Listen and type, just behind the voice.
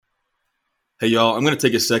Hey, y'all, I'm going to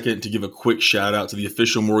take a second to give a quick shout out to the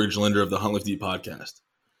official mortgage lender of the Hunt Lift Eat podcast.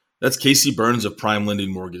 That's Casey Burns of Prime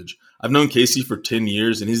Lending Mortgage. I've known Casey for 10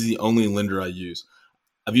 years, and he's the only lender I use.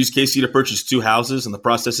 I've used Casey to purchase 2 houses, and the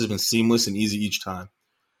process has been seamless and easy each time.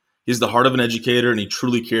 He's the heart of an educator, and he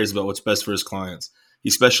truly cares about what's best for his clients.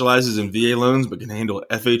 He specializes in VA loans, but can handle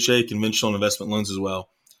FHA, conventional, and investment loans as well.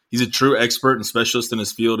 He's a true expert and specialist in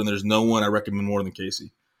his field, and there's no one I recommend more than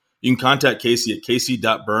Casey. You can contact Casey at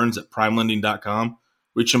casey.burns@primelending.com.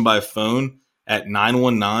 Reach him by phone at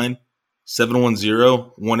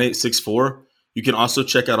 919-710-1864. You can also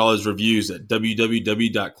check out all his reviews at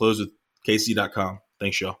www.closewithcasey.com.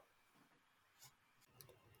 Thanks, y'all.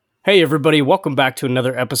 Hey, everybody. Welcome back to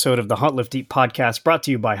another episode of the Hunt Lift Eat podcast brought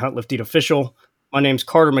to you by Hunt Lift Eat Official. My name's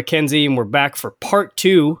Carter McKenzie, and we're back for part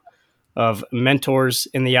 2 of Mentors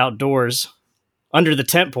in the Outdoors under the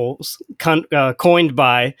Tentpoles, coined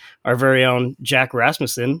by our very own Jack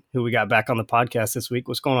Rasmussen, who we got back on the podcast this week.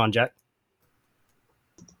 What's going on, Jack?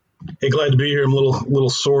 Hey, glad to be here. I'm a little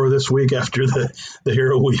sore this week after the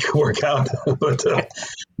Hero Week workout, but I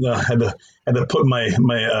had to put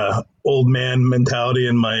my old man mentality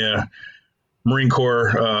and my Marine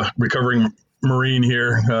Corps recovering Marine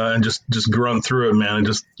here and just grunt through it, man. And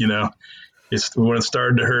just it's when it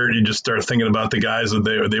started to hurt, you just start thinking about the guys that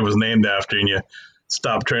they was named after, and you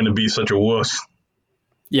stop trying to be such a wuss.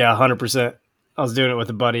 Yeah, 100%. I was doing it with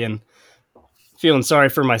a buddy and feeling sorry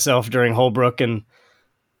for myself during Holbrook, and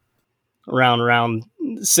around round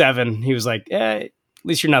 7, he was like, at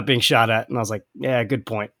least you're not being shot at. And I was like, yeah, good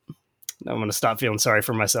point. I'm going to stop feeling sorry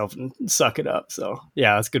for myself and suck it up. So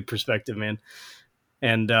yeah, that's good perspective, man.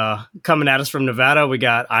 And coming at us from Nevada, we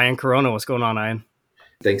got Ian Corona. What's going on, Ian?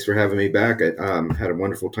 Thanks for having me back. I had a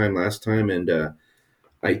wonderful time last time, and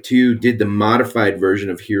I too did the modified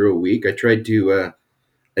version of Hero Week. I tried to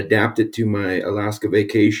adapt it to my Alaska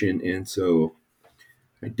vacation, and so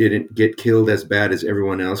I didn't get killed as bad as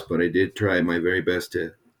everyone else, but I did try my very best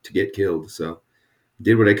to get killed. So I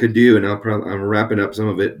did what I could do, and I'm wrapping up some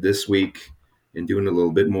of it this week and doing a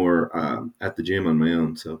little bit more at the gym on my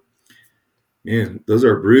own. So, man, those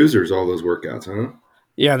are bruisers, all those workouts, huh?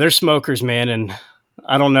 Yeah, they're smokers, man, and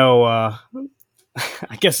I don't know. I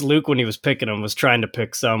guess Luke, when he was picking them, was trying to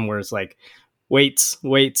pick some where it's like weights,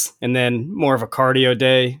 and then more of a cardio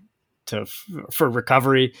day for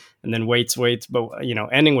recovery, and then weights. But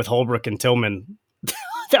ending with Holbrook and Tillman,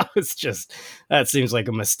 that seems like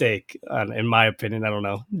a mistake, in my opinion. I don't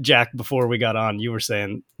know, Jack. Before we got on, you were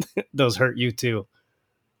saying those hurt you too.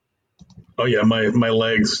 Oh yeah, my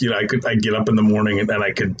legs. I get up in the morning and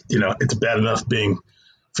I could. It's bad enough being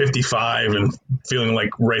 55 and feeling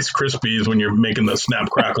like Rice Krispies when you're making the snap,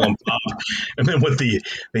 crackle, and pop, and then with the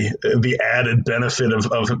added benefit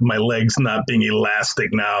of my legs not being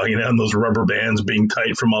elastic now, and those rubber bands being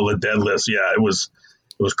tight from all the deadlifts. Yeah, it was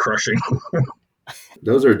crushing.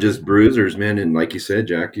 Those are just bruisers, man. And like you said,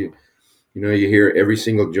 Jack, you hear every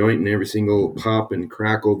single joint and every single pop and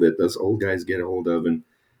crackle that those old guys get a hold of, and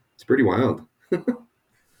it's pretty wild.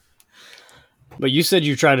 But you said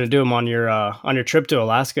you tried to do them on your trip to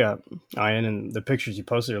Alaska, Ian, and the pictures you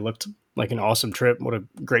posted, it looked like an awesome trip. What a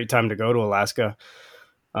great time to go to Alaska.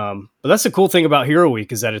 But that's the cool thing about Hero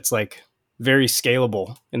Week, is that it's like very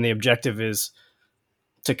scalable, and the objective is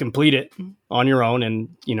to complete it on your own,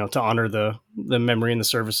 and to honor the memory and the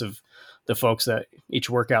service of the folks that each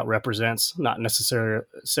workout represents, not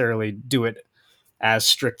necessarily do it as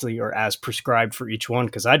strictly or as prescribed for each one.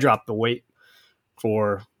 Because I dropped the weight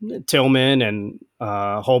for Tillman and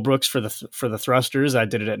Holbrooks for the thrusters. I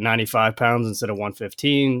did it at 95 pounds instead of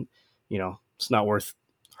 115. It's not worth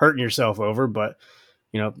hurting yourself over, but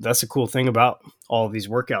that's the cool thing about all of these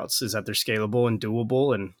workouts, is that they're scalable and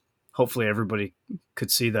doable, and hopefully everybody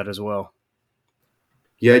could see that as well.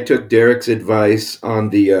 Yeah, I took Derek's advice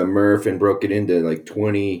on the Murph and broke it into like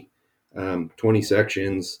 20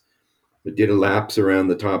 sections. I did a laps around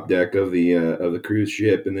the top deck of the cruise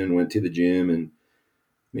ship, and then went to the gym. And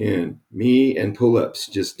man, me and pull-ups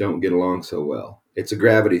just don't get along so well. It's a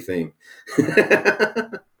gravity thing.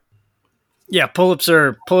 Yeah, pull-ups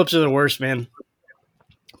are the worst, man.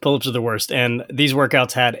 Pull-ups are the worst. And these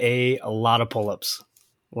workouts had a lot of pull-ups.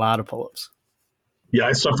 Yeah,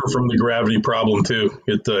 I suffer from the gravity problem too.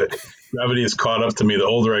 Gravity is caught up to me. The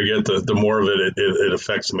older I get, the more of it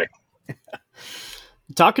affects me.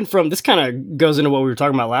 Talking from, this kind of goes into what we were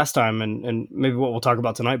talking about last time, and maybe what we'll talk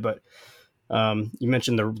about tonight, but you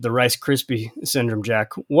mentioned the Rice Krispie syndrome,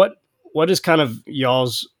 Jack. What does kind of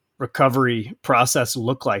y'all's recovery process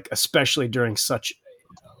look like, especially during such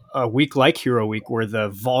a week like Hero Week, where the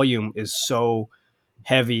volume is so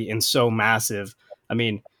heavy and so massive? I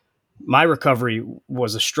mean, my recovery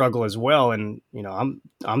was a struggle as well. And,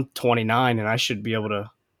 I'm 29 and I should be able to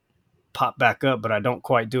pop back up, but I don't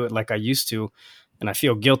quite do it like I used to. And I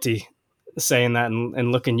feel guilty saying that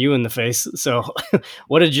and looking you in the face. So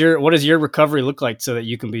what does your recovery look like so that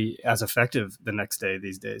you can be as effective the next day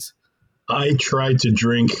these days? I try to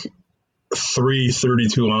drink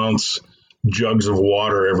 32-ounce jugs of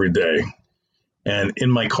water every day. And in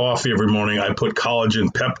my coffee every morning, I put collagen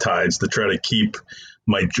peptides to try to keep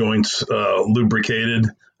my joints lubricated.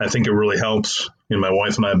 I think it really helps. My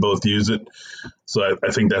wife and I both use it, so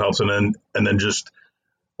I think that helps. And then just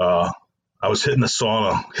I was hitting the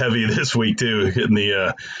sauna heavy this week too, hitting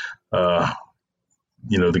the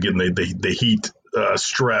getting the heat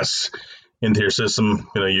stress into your system.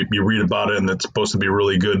 You read about it, and it's supposed to be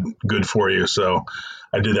really good for you. So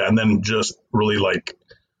I did that, and then just really like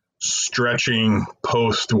stretching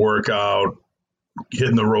post workout,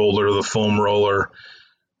 hitting the roller, the foam roller,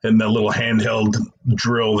 and that little handheld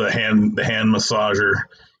drill, the hand massager,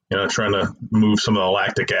 trying to move some of the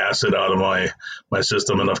lactic acid out of my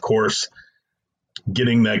system. And of course,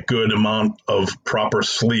 getting that good amount of proper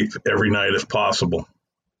sleep every night if possible.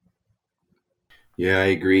 Yeah, I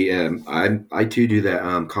agree. I too do that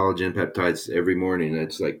collagen peptides every morning.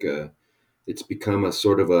 It's like it's become a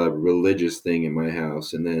sort of a religious thing in my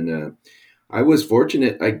house. And then I was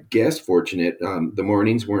fortunate, the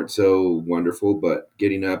mornings weren't so wonderful, but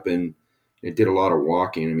getting up and it did a lot of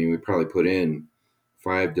walking. I mean, we probably put in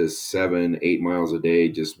 5 to 7, 8 miles a day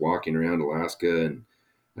just walking around Alaska, and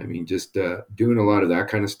I mean, just doing a lot of that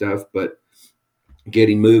kind of stuff. But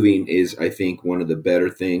getting moving is, I think, one of the better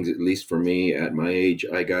things, at least for me at my age.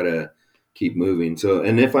 I gotta keep moving. So,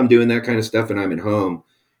 and if I'm doing that kind of stuff and I'm at home,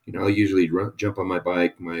 I'll usually jump on my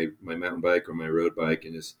bike, my mountain bike or my road bike,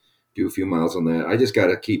 and just do a few miles on that. I just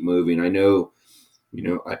gotta keep moving. I know,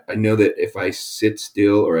 I know that if I sit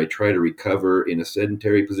still or I try to recover in a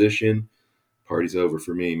sedentary position, party's over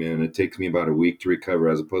for me, man. It takes me about a week to recover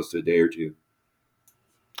as opposed to a day or two.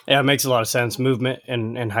 Yeah, it makes a lot of sense. Movement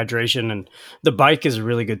and hydration, and the bike is a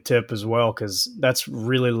really good tip as well, because that's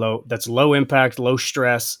really low. That's low impact, low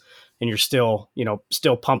stress, and you're still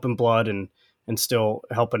pumping blood and still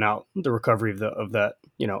helping out the recovery of that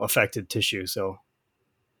affected tissue. So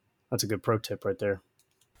that's a good pro tip right there.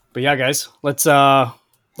 But yeah, guys, let's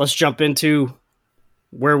jump into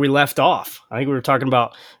where we left off. I think we were talking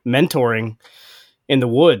about mentoring in the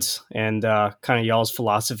woods and kind of y'all's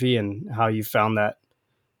philosophy and how you found that.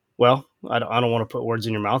 Well, I don't want to put words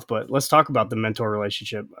in your mouth, but let's talk about the mentor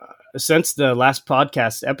relationship. Since the last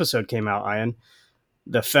podcast episode came out, Ian,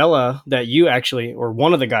 the fella that you actually, or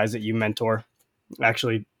one of the guys that you mentor,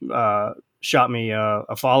 actually shot me a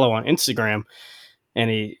follow on Instagram,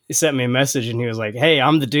 and he sent me a message, and he was like, "Hey,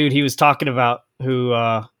 I'm the dude he was talking about who,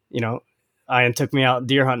 Ian took me out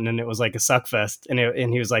deer hunting, and it was like a suck fest." And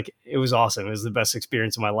he was like, "It was awesome. It was the best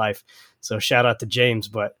experience of my life." So shout out to James.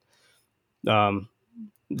 But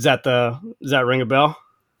does that ring a bell?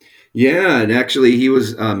 Yeah, and actually he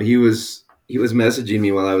was messaging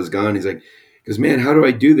me while I was gone. He's like, "Because man, how do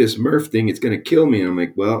I do this Murph thing? It's going to kill me." And I'm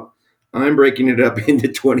like, "Well, I'm breaking it up into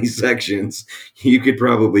 20 sections. You could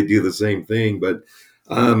probably do the same thing." But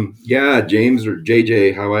yeah, James, or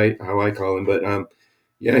JJ, how I call him. But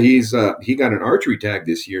yeah, he got an archery tag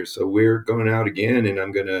this year, so we're going out again, and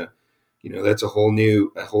I'm gonna, that's a whole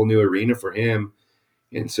new arena for him.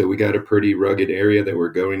 And so we got a pretty rugged area that we're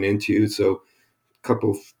going into. So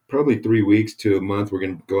probably 3 weeks to a month, we're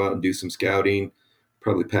going to go out and do some scouting,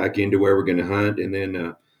 probably pack into where we're going to hunt, and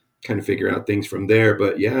then kind of figure out things from there.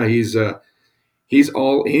 But yeah, he's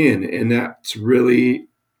all in, and that's really,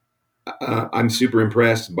 I'm super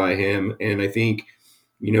impressed by him. And I think,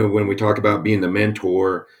 when we talk about being the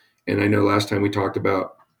mentor, and I know last time we talked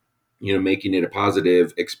about, making it a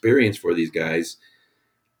positive experience for these guys,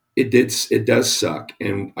 it does suck.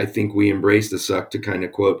 And I think we embrace the suck, to kind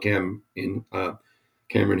of quote Cameron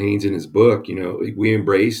Haynes in his book. We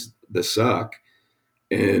embrace the suck.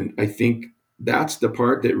 And I think that's the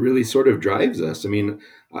part that really sort of drives us. I mean,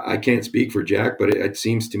 I can't speak for Jack, but it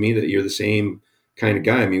seems to me that you're the same kind of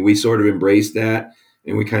guy. I mean, we sort of embrace that,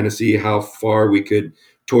 and we kind of see how far we could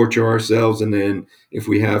torture ourselves. And then if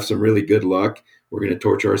we have some really good luck, we're going to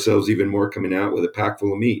torture ourselves even more coming out with a pack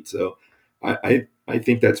full of meat. So I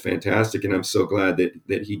think that's fantastic. And I'm so glad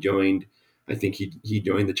that he joined. I think he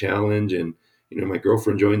joined the challenge, and, my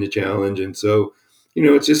girlfriend joined the challenge. And so,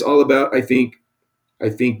 it's just all about, I think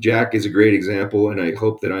Jack is a great example, and I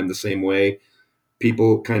hope that I'm the same way.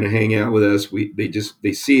 People kind of hang out with us.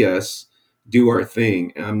 They see us do our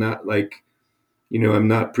thing. And I'm not like, I'm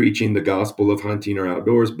not preaching the gospel of hunting or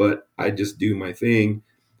outdoors, but I just do my thing.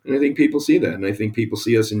 And I think people see that, and I think people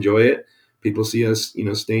see us enjoy it. People see us,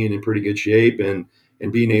 staying in pretty good shape and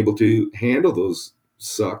being able to handle those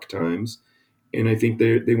suck times. And I think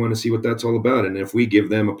they want to see what that's all about. And if we give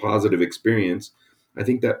them a positive experience, I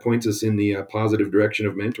think that points us in the positive direction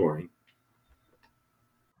of mentoring.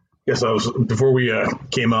 Yes, I was before we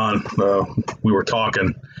came on. We were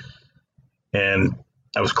talking, and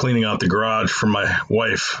I was cleaning out the garage for my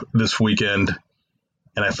wife this weekend,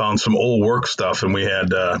 and I found some old work stuff, and we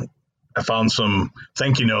had I found some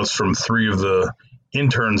thank you notes from 3 of the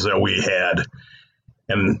interns that we had,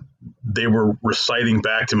 and they were reciting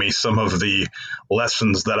back to me some of the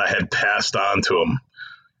lessons that I had passed on to them.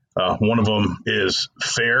 One of them is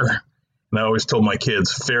fair. And I always told my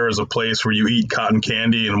kids, fair is a place where you eat cotton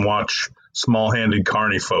candy and watch small-handed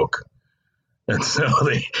carny folk. And so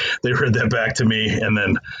they read that back to me. And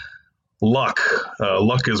then luck.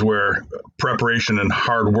 Luck is where preparation and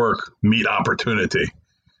hard work meet opportunity.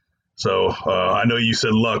 So I know you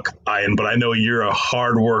said luck, Ian, but I know you're a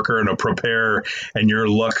hard worker and a preparer, and your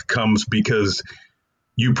luck comes because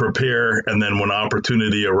you prepare, and then when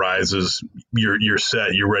opportunity arises, you're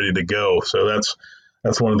set, you're ready to go. So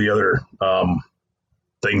that's one of the other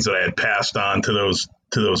things that I had passed on to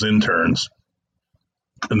those interns.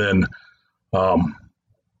 And then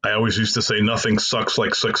I always used to say, nothing sucks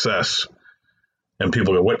like success. And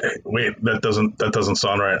people go, wait, that doesn't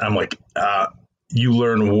sound right. I'm like, you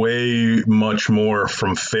learn way much more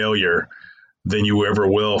from failure than you ever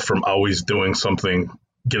will from always doing something,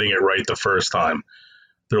 getting it right the first time.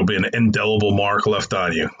 There'll be an indelible mark left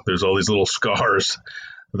on you. There's all these little scars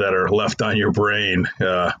that are left on your brain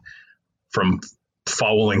from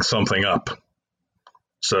fouling something up.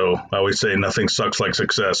 So I always say nothing sucks like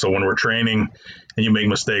success. So when we're training and you make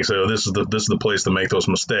mistakes, this is the place to make those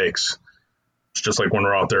mistakes. It's just like when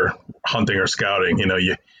we're out there hunting or scouting.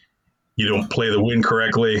 You don't play the wind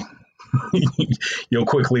correctly. You'll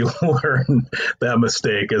quickly learn that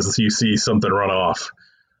mistake as you see something run off.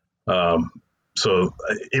 So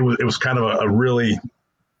it was kind of a really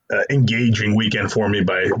engaging weekend for me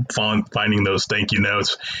by finding those thank you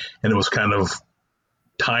notes, and it was kind of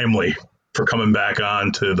timely for coming back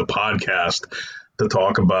on to the podcast to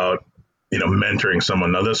talk about mentoring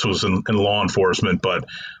someone. Now this was in law enforcement, but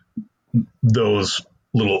those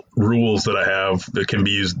little rules that I have that can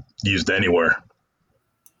be used anywhere.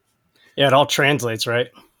 Yeah, it all translates, right?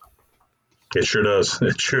 It sure does.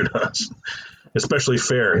 It sure does. Especially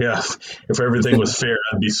fair. Yeah. If everything was fair,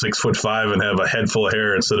 I'd be 6'5" and have a head full of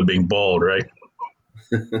hair instead of being bald, right?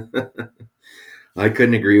 I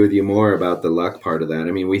couldn't agree with you more about the luck part of that.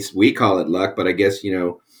 I mean, we call it luck, but I guess,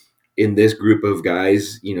 in this group of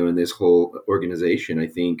guys, in this whole organization, I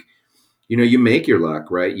think, you make your luck,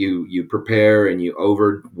 right? You prepare and you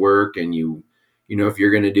overwork, and if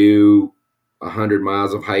you're going to do 100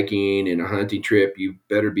 miles of hiking and a hunting trip, you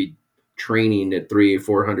better be training at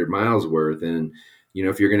 300-400 miles worth. And,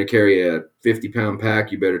 if you're going to carry a 50-pound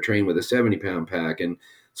pack, you better train with a 70-pound pack. And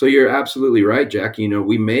so you're absolutely right, Jack.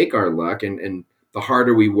 We make our luck, and the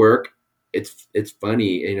harder we work, it's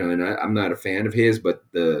funny, and I'm not a fan of his, but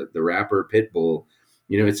the rapper Pitbull,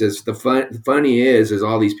 it says the funny is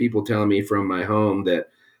all these people telling me from my home that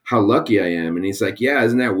how lucky I am. And he's like, yeah,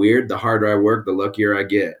 isn't that weird? The harder I work, the luckier I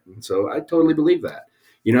get. And so I totally believe that.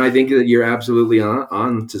 I think that you're absolutely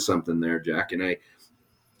on to something there, Jack. And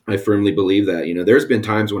I firmly believe that. There's been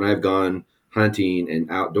times when I've gone hunting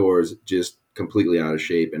and outdoors just completely out of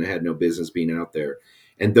shape, and I had no business being out there.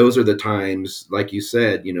 And those are the times, like you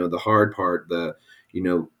said, the hard part,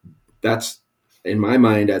 that's in my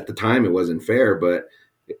mind at the time, it wasn't fair, but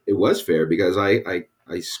it was fair because I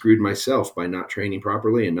screwed myself by not training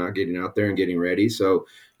properly and not getting out there and getting ready. So,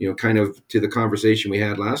 kind of to the conversation we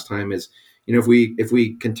had last time is, if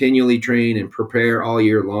we continually train and prepare all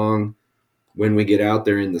year long, when we get out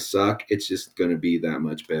there in the suck, it's just going to be that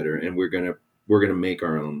much better. And we're going to make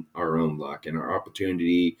our own luck, and our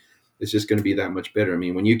opportunity is just going to be that much better. I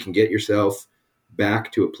mean, when you can get yourself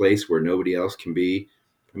back to a place where nobody else can be,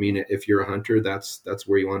 I mean, if you're a hunter, that's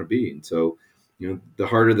where you want to be. And so, the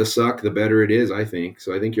harder the suck, the better it is, I think.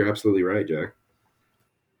 So I think you're absolutely right, Jack.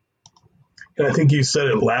 And I think you said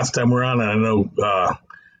it last time we're on, and I know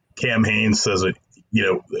Cam Haynes says it,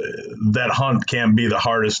 that hunt can't be the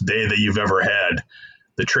hardest day that you've ever had.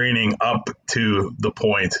 The training up to the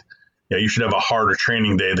point, you should have a harder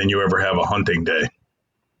training day than you ever have a hunting day.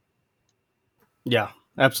 Yeah,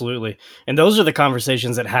 absolutely. And those are the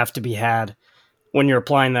conversations that have to be had when you're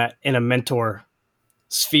applying that in a mentor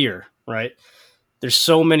sphere, right? There's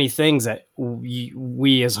so many things that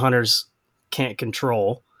we as hunters can't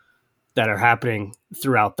control that are happening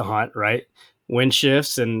throughout the hunt, right? wind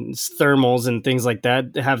shifts and thermals and things like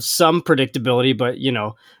that have some predictability, but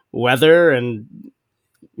weather and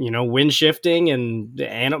wind shifting and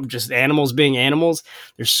just animals being animals,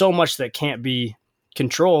 there's so much that can't be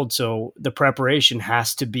controlled. So the preparation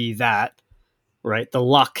has to be that, right? The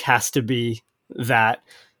luck has to be that,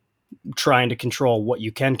 trying to control what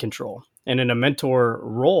you can control. And in a mentor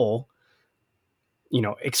role,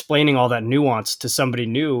 explaining all that nuance to somebody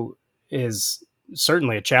new is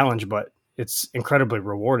certainly a challenge, but it's incredibly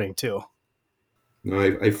rewarding too. No,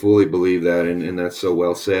 I fully believe that, and that's so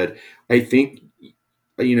well said. I think,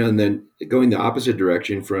 and then going the opposite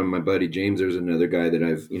direction from my buddy James, there's another guy that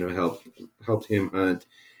I've, helped him hunt.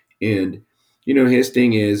 And, his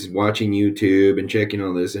thing is watching YouTube and checking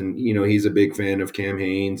all this. And, he's a big fan of Cam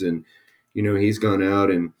Haines, and, he's gone out,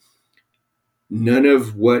 and none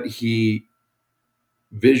of what he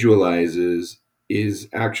visualizes is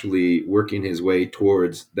actually working his way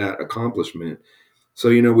towards that accomplishment. So,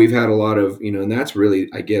 we've had a lot of, and that's really,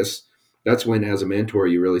 I guess, that's when as a mentor,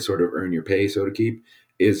 you really sort of earn your pay, so to keep,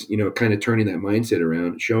 is, kind of turning that mindset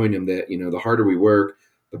around, showing them that, the harder we work,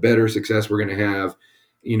 the better success we're going to have,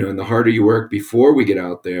 and the harder you work before we get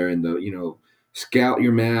out there, and scout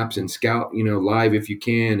your maps and scout, live if you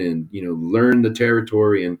can, and, learn the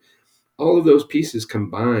territory, and all of those pieces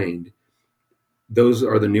combined. Those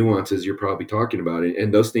are the nuances you're probably talking about.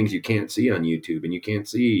 And those things you can't see on YouTube, and you can't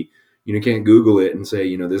see, can't Google it and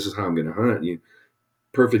say, this is how I'm going to hunt.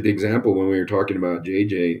 Perfect example when we were talking about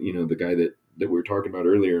JJ, the guy that we were talking about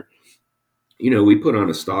earlier, we put on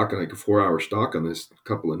a stock, like a 4-hour stock on this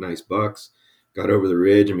couple of nice bucks, got over the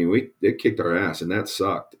ridge. I mean, it kicked our ass, and that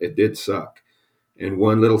sucked. It did suck. And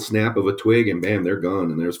one little snap of a twig and bam, they're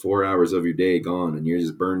gone. And there's 4 hours of your day gone, and you're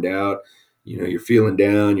just burned out. You're feeling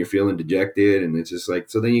down, you're feeling dejected. And it's just like,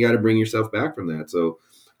 so then you got to bring yourself back from that. So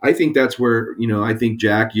I think that's where, I think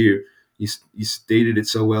Jack, you stated it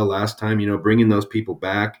so well last time, bringing those people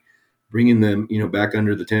back, bringing them, back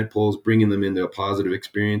under the tent poles, bringing them into a positive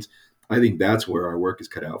experience. I think that's where our work is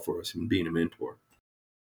cut out for us in being a mentor.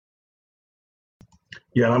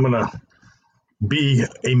 Yeah, I'm going to be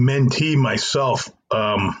a mentee myself.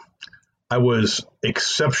 I was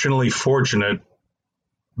exceptionally fortunate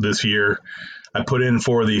this year. I put in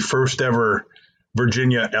for the first ever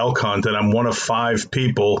Virginia elk hunt, and I'm one of 5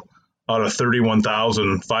 people out of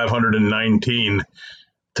 31,519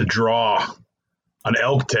 to draw an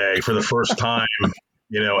elk tag for the first time,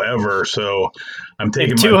 ever. So I'm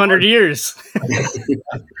taking in 200 years.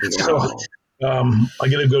 So I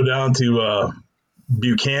got to go down to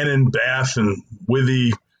Buchanan, Bath, and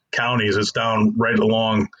Withee counties. It's down right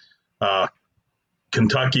along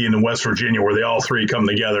Kentucky and West Virginia, where they all 3 come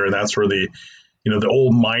together, and that's where the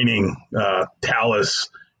old mining talus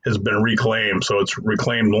has been reclaimed. So it's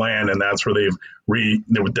reclaimed land, and that's where the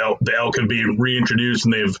elk have been reintroduced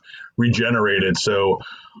and they've regenerated. So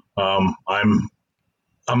I'm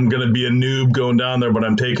going to be a noob going down there, but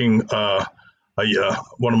I'm taking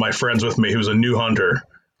one of my friends with me who's a new hunter,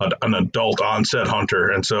 an adult onset hunter,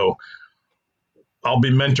 and so I'll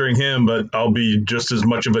be mentoring him, but I'll be just as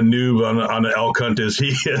much of a noob on an elk hunt as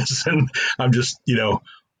he is. And I'm just,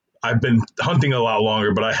 I've been hunting a lot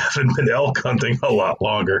longer, but I haven't been elk hunting a lot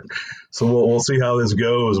longer. So we'll see how this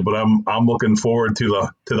goes. But I'm looking forward to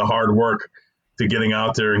the hard work, to getting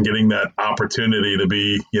out there and getting that opportunity to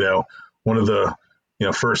be, one of the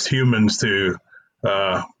first humans to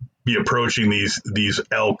be approaching these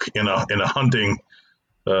elk in a hunting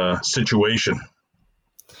situation.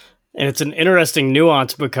 And it's an interesting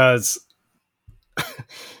nuance because,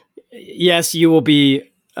 yes, you will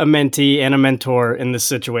be a mentee and a mentor in this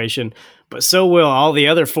situation, but so will all the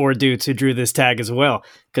other 4 dudes who drew this tag as well,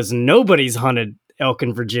 because nobody's hunted elk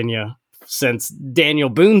in Virginia since Daniel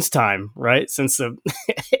Boone's time, right? Since the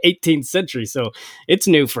 18th century. So it's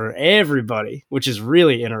new for everybody, which is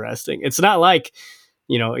really interesting. It's not like,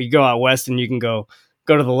 you go out west and you can go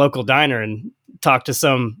to the local diner and talk to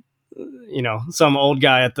some old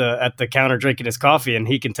guy at the counter drinking his coffee, and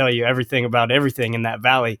he can tell you everything about everything in that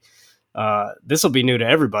valley. This will be new to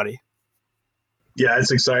everybody. Yeah,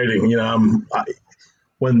 it's exciting.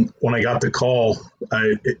 When I got the call,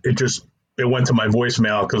 it went to my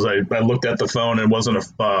voicemail because I looked at the phone and it wasn't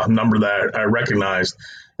a number that I recognized.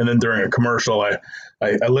 And then during a commercial, I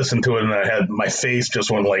listened to it and my face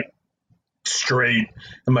just went like straight,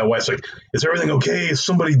 and my wife's like, "Is everything okay? Is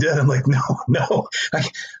somebody dead?" I'm like, "No, I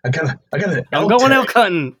got an I'm going elk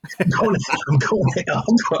hunting. I'm going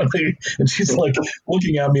elk hunting." And she's like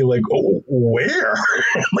looking at me like, "Oh, where?"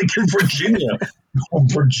 I'm like, "In Virginia."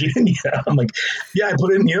 Virginia. I'm like, "Yeah, I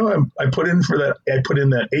put in, I put in for that. I put in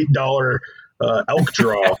that $8 elk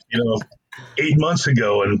draw, 8 months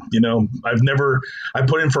ago, and I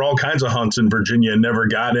put in for all kinds of hunts in Virginia and never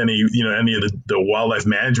got any of the wildlife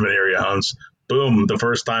management area hunts. Boom, the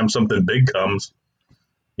first time something big comes,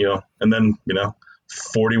 and then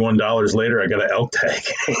 $41 later I got an elk tag.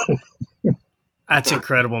 That's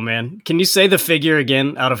incredible, man. Can you say the figure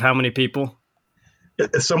again out of how many people?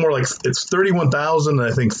 It's somewhere like it's 31,000,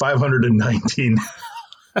 I think 519.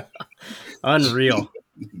 Unreal.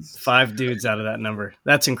 5 dudes out of that number.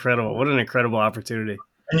 That's incredible. What an incredible opportunity.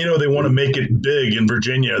 And they want to make it big in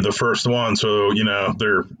Virginia, the first one, so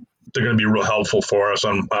they're going to be real helpful for us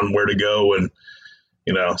on where to go, and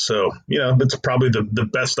so it's probably the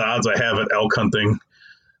best odds I have at elk hunting,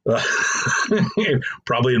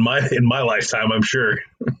 probably in my lifetime, I'm sure.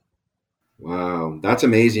 Wow, that's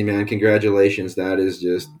amazing, man! Congratulations.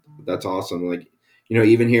 That's awesome. Like,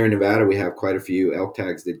 even here in Nevada, we have quite a few elk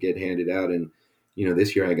tags that get handed out, and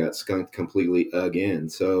this year I got skunked completely again.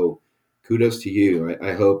 So kudos to you.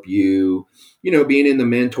 I hope you, being in the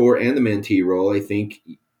mentor and the mentee role, I think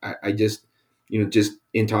I just, just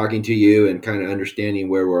in talking to you and kind of understanding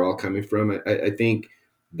where we're all coming from, I think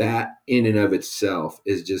that in and of itself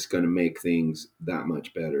is just going to make things that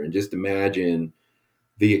much better. And just imagine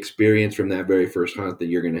the experience from that very first hunt that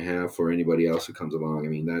you're going to have for anybody else who comes along. I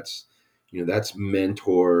mean, that's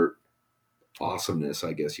mentor awesomeness,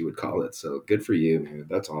 I guess you would call it. So good for you, man.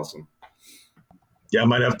 That's awesome. Yeah, I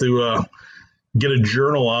might have to get a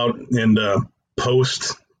journal out and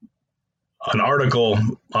post an article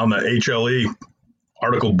on the HLE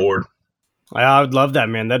article board. I would love that,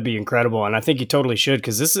 man. That'd be incredible. And I think you totally should,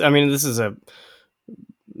 because this is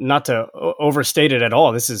not to overstate it at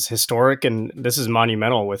all. This is historic and this is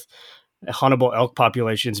monumental, with huntable elk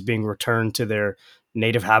populations being returned to their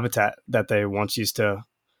native habitat that they once used to,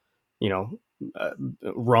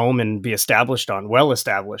 roam and be well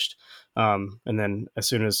established. And then as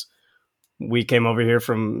soon as we came over here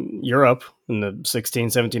from Europe in the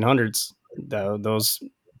 1700s, those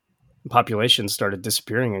populations started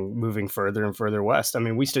disappearing and moving further and further west. I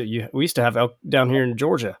mean, we used to have elk down here in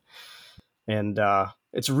Georgia, and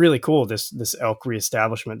it's really cool, this elk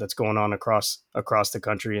reestablishment that's going on across the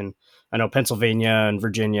country. And I know Pennsylvania and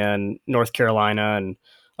Virginia and North Carolina and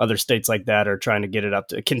other states like that are trying to get it up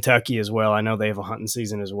to Kentucky as well. I know they have a hunting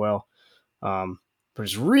season as well. But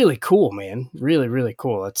it's really cool, man. Really, really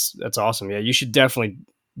cool. That's awesome. Yeah, you should definitely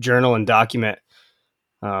journal and document,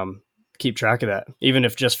 keep track of that, even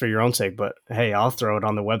if just for your own sake. But hey, I'll throw it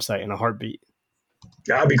on the website in a heartbeat.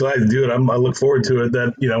 I'd be glad to do it. I look forward to it.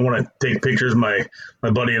 That I want to take pictures. My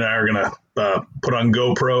buddy and I are gonna put on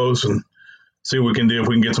GoPros and see what we can do, if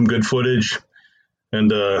we can get some good footage,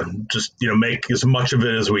 and just make as much of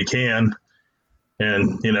it as we can.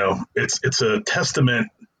 And it's a testament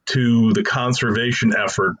to the conservation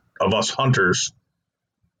effort of us hunters,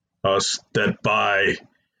 us that buy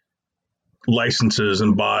licenses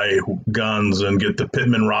and buy guns and get the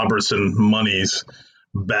Pittman Robertson monies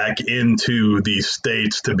back into these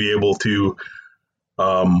states to be able to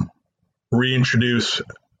reintroduce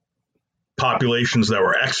populations that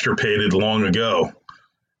were extirpated long ago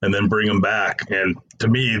and then bring them back. And to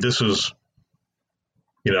me, this is,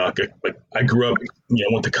 I grew up,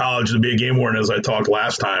 went to college to be a game warden, as I talked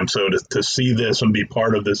last time. So to see this and be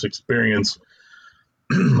part of this experience,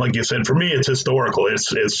 like you said, for me, it's historical.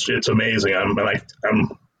 It's amazing. I'm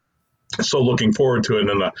so looking forward to it,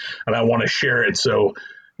 and I want to share it. So,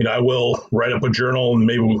 I will write up a journal, and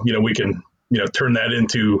maybe we can turn that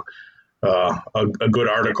into a good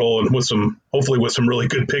article, and hopefully with some really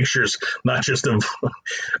good pictures, not just of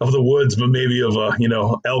the woods, but maybe of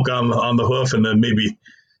elk on the hoof, and then maybe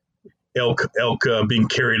elk being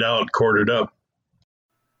carried out, quartered up.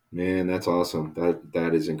 Man, that's awesome.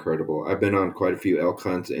 That is incredible. I've been on quite a few elk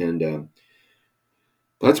hunts, and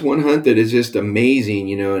that's one hunt that is just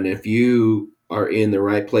amazing, and if you are in the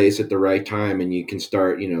right place at the right time and you can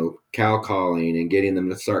start, cow calling and getting them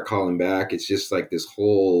to start calling back, it's just like this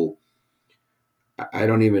whole, I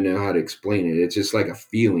don't even know how to explain it. It's just like a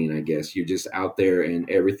feeling, I guess. You're just out there and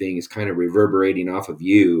everything is kind of reverberating off of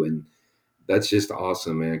you. And that's just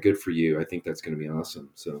awesome, man. Good for you. I think that's going to be awesome.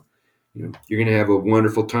 So, you're going to have a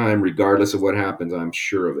wonderful time regardless of what happens. I'm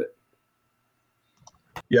sure of it.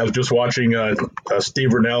 Yeah, I was just watching Steve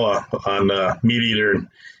Ranella on Meat Eater. And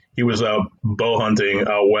he was bow hunting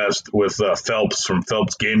out west with Phelps from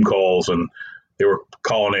Phelps Game Calls, and they were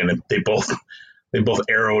calling in, and they both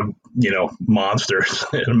arrowed, monsters.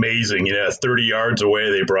 Amazing. 30 yards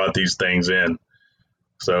away, they brought these things in.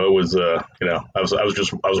 So it was, I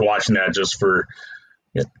was watching that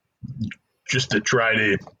just to try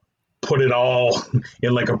to put it all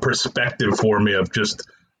in like a perspective for me of just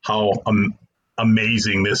how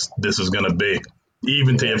amazing this is going to be.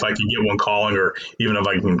 Even to if I can get one calling, or even if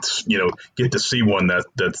I can, get to see one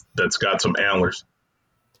that's got some antlers.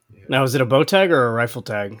 Now, is it a bow tag or a rifle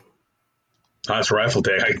tag? That's rifle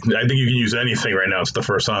tag. I think you can use anything right now. It's the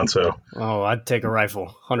first hunt, so. Oh, I'd take a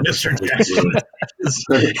rifle, 100%. Mr. Jackson,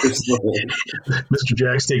 Mr.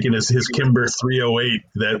 Jack's taking his Kimber 308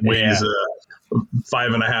 that weighs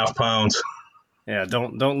 5.5 pounds. Yeah,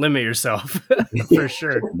 don't limit yourself for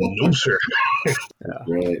sure. No, sir. Yeah.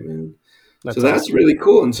 Right, man. That's that's awesome. really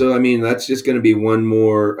cool. And so, I mean, that's just going to be one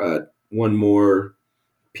more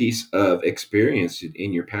piece of experience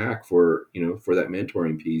in your pack for that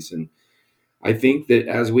mentoring piece. And I think that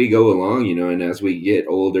as we go along, and as we get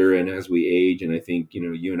older and as we age, and I think,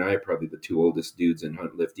 you and I are probably the two oldest dudes in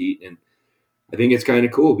Hunt, Lift, Eat. And I think it's kind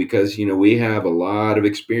of cool because, we have a lot of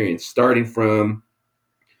experience starting from,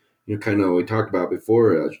 kind of what we talked about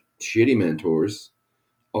before, shitty mentors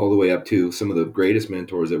all the way up to some of the greatest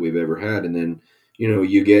mentors that we've ever had. And then,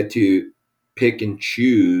 you get to pick and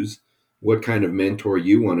choose what kind of mentor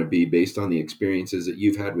you want to be based on the experiences that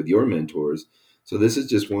you've had with your mentors. So this is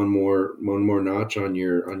just one more notch on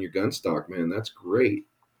your gun stock, man. That's great.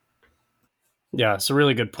 Yeah, it's a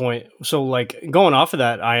really good point. So like going off of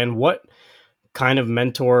that, Ian, what kind of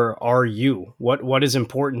mentor are you? What is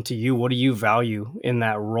important to you? What do you value in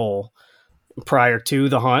that role prior to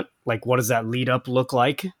the hunt? Like, what does that lead up look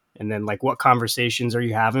like? And then like, what conversations are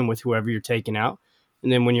you having with whoever you're taking out?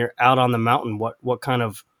 And then when you're out on the mountain, what kind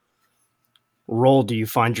of role do you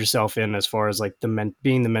find yourself in as far as like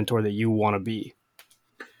being the mentor that you want to be?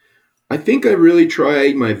 I think I really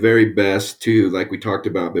try my very best to, like we talked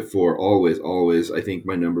about before, always, I think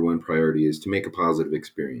my number one priority is to make a positive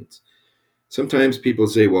experience. Sometimes people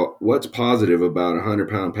say, well, what's positive about a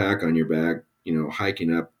 100-pound pack on your back,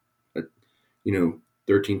 hiking up,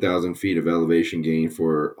 13,000 feet of elevation gain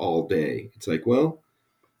for all day? It's like, well,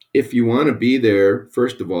 if you want to be there,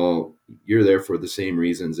 first of all, you're there for the same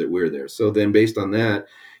reasons that we're there. So then based on that,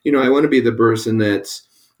 I want to be the person that's,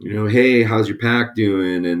 hey, how's your pack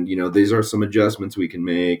doing? And, these are some adjustments we can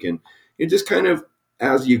make. And it just kind of,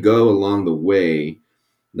 as you go along the way,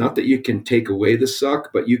 not that you can take away the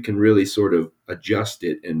suck, but you can really sort of adjust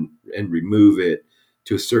it and remove it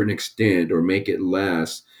to a certain extent or make it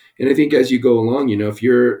less. And I think as you go along, if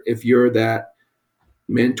you're that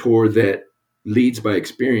mentor that leads by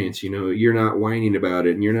experience, you're not whining about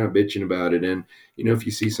it and you're not bitching about it. And, if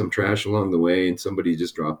you see some trash along the way and somebody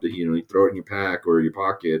just dropped it, you throw it in your pack or your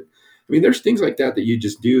pocket. I mean, there's things like that you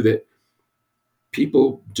just do that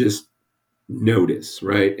people just notice,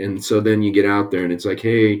 right? And so then you get out there and it's like,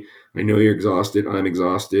 hey, I know you're exhausted. I'm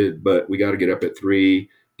exhausted, but we got to get up at 3,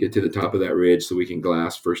 get to the top of that ridge so we can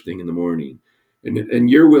glass first thing in the morning. And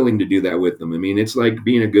you're willing to do that with them. I mean, it's like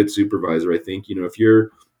being a good supervisor. I think, if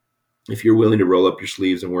you're willing to roll up your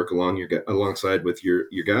sleeves and work alongside with your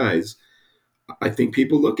guys, I think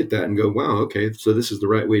people look at that and go, wow, okay, so this is the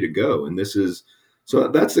right way to go. And so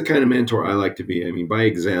that's the kind of mentor I like to be. I mean, by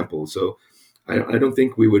example. So I don't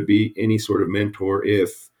think we would be any sort of mentor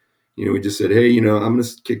if, we just said, hey, I'm going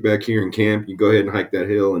to kick back here in camp. You go ahead and hike that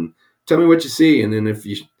hill and tell me what you see. And then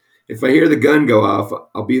if I hear the gun go off,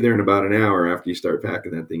 I'll be there in about an hour after you start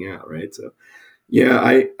packing that thing out. Right. So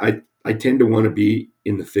yeah, I tend to want to be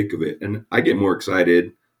in the thick of it. And I get more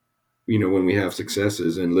excited, when we have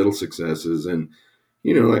successes and little successes and,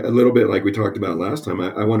 like a little bit like we talked about last time,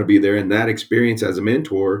 I want to be there. And that experience as a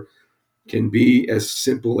mentor can be as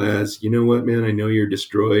simple as, what, man, I know you're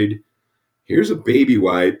destroyed. Here's a baby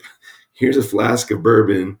wipe. Here's a flask of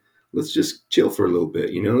bourbon. Let's just chill for a little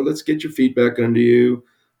bit. Let's get your feet back under you,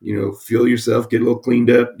 feel yourself, get a little cleaned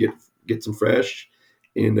up, get some fresh,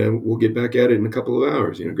 and then we'll get back at it in a couple of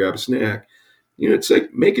hours, grab a snack. It's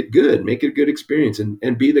like, make it a good experience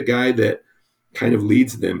and be the guy that kind of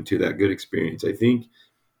leads them to that good experience. I think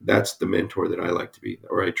that's the mentor that I like to be,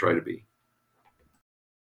 or I try to be.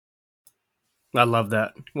 I love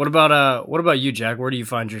that. What about you, Jack? Where do you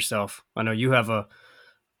find yourself? I know you have a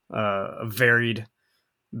varied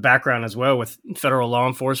background as well with federal law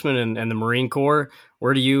enforcement and the Marine Corps.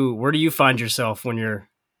 Where do you find yourself when you're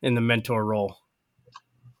in the mentor role?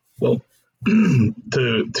 Well,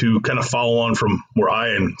 to kind of follow on from where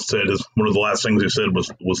Ian said, is one of the last things he said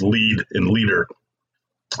was lead and leader.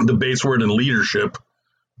 The base word in leadership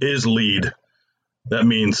is lead. That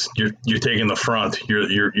means you're taking the front.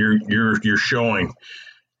 You're showing.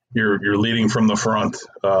 You're leading from the front.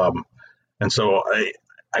 And so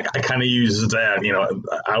I kind of use that.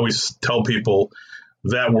 I always tell people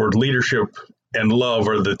that word leadership and love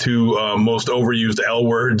are the two most overused L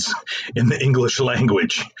words in the English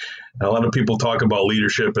language. A lot of people talk about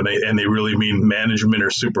leadership, and they really mean management or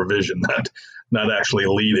supervision, not actually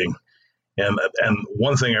leading. And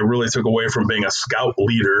one thing I really took away from being a scout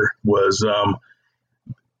leader was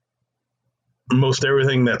most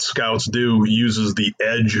everything that scouts do uses the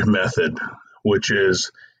EDGE method, which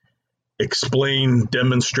is explain,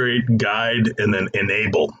 demonstrate, guide, and then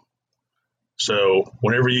enable. So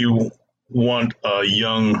whenever you want a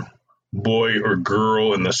young boy or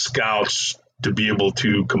girl in the scouts to be able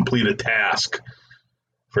to complete a task,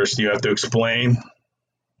 first you have to explain,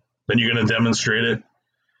 then you're going to demonstrate it,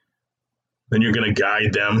 then you're going to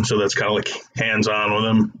guide them. So that's kind of like hands-on with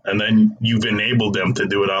them. And then you've enabled them to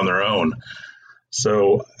do it on their own.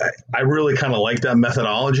 So I really kind of like that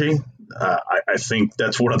methodology. I think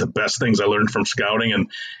that's one of the best things I learned from scouting.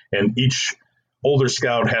 And each older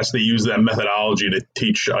scout has to use that methodology to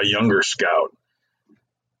teach a younger scout.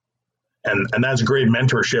 And that's great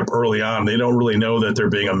mentorship early on. They don't really know that they're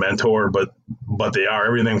being a mentor, but they are.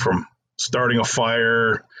 Everything from starting a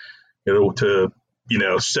fire, to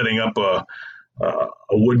setting up a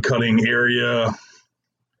wood cutting area,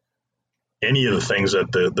 any of the things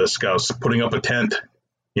that the scouts, putting up a tent,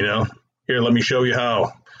 here, let me show you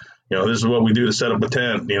how, this is what we do to set up a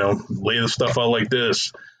tent, lay the stuff out like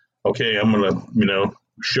this. Okay, I'm going to,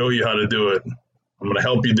 show you how to do it. I'm going to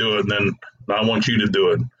help you do it. And then I want you to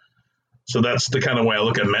do it. So that's the kind of way I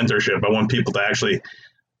look at mentorship. I want people to actually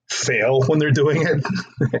fail when they're doing it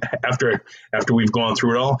after we've gone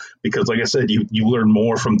through it all, because like I said, you learn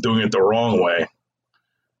more from doing it the wrong way,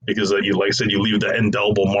 because like I said, you leave that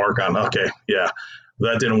indelible mark on, okay, yeah,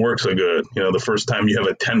 that didn't work so good. The first time you have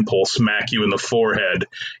a Tentpole smack you in the forehead,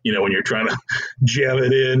 when you're trying to jam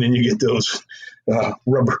it in and you get those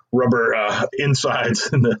rubber insides,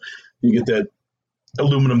 and you get that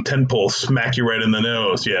aluminum Tentpole smack you right in the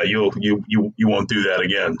nose. Yeah, you won't do that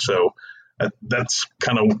again. So that's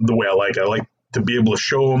kind of the way I like it. I like to be able to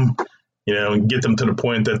show them, and get them to the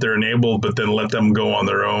point that they're enabled, but then let them go on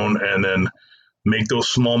their own and then make those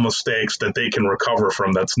small mistakes that they can recover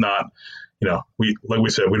from. That's not, like we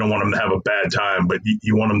said, we don't want them to have a bad time, but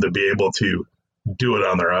you want them to be able to do it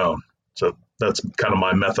on their own. So that's kind of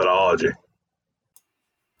my methodology.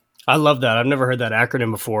 I love that. I've never heard that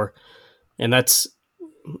acronym before. And that's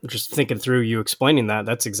just thinking through you explaining that.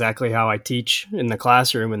 That's exactly how I teach in the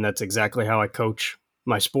classroom. And that's exactly how I coach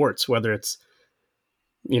my sports, whether it's,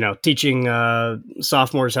 teaching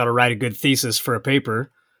sophomores how to write a good thesis for a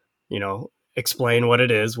paper, explain what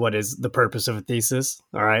is the purpose of a thesis.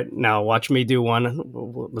 All right, now watch me do one.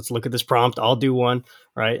 Let's look at this prompt. I'll do one,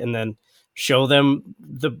 right? And then show them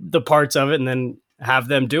the parts of it and then have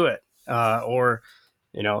them do it. I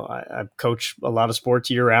coach a lot of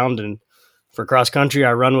sports year round, and for cross country,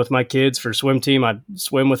 I run with my kids. For swim team, I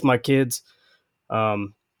swim with my kids.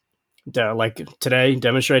 Like today,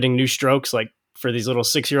 demonstrating new strokes, like for these little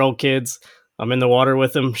 6-year-old kids. I'm in the water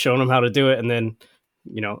with them, showing them how to do it. And then,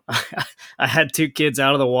 I had 2 kids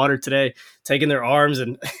out of the water today, taking their arms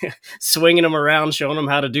and swinging them around, showing them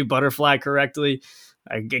how to do butterfly correctly,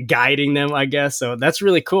 guiding them, I guess. So that's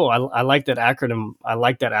really cool. I like that acronym. I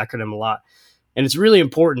like that acronym a lot. And it's really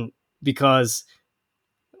important because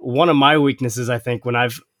one of my weaknesses, I think, when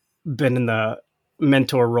I've been in the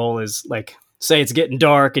mentor role is, like, say it's getting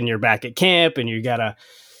dark and you're back at camp and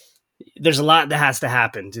there's a lot that has to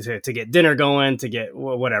happen to get dinner going, to get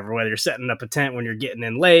whatever, whether you're setting up a tent when you're getting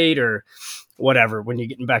in late or whatever, when you're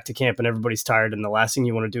getting back to camp and everybody's tired and the last thing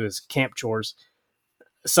you want to do is camp chores.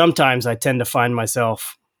 Sometimes I tend to find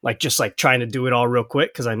myself just trying to do it all real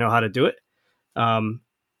quick because I know how to do it.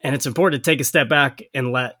 And it's important to take a step back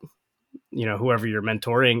and let, whoever you're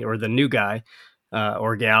mentoring or the new guy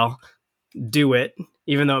or gal do it,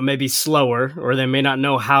 even though it may be slower or they may not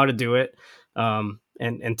know how to do it.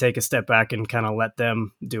 And take a step back and kind of let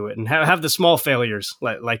them do it and have the small failures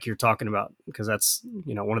like you're talking about, because that's,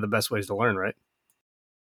 one of the best ways to learn, right?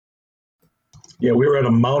 Yeah, we were at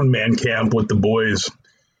a mountain man camp with the boys,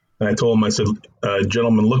 and I told them, I said,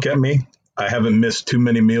 gentlemen, look at me. I haven't missed too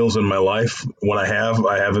many meals in my life. When I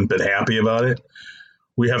haven't been happy about it.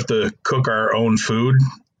 We have to cook our own food.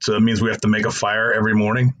 So that means we have to make a fire every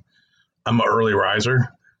morning. I'm an early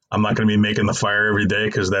riser. I'm not going to be making the fire every day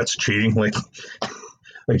because that's cheating. Like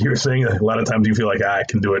you were saying, a lot of times you feel like I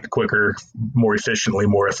can do it quicker, more efficiently,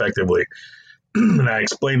 more effectively. And I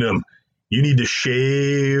explained to them, you need to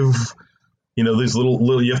shave, these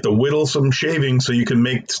little, you have to whittle some shaving so you can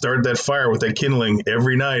start that fire with that kindling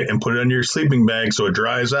every night and put it under your sleeping bag so it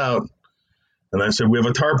dries out. And I said, we have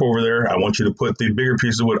a tarp over there. I want you to put the bigger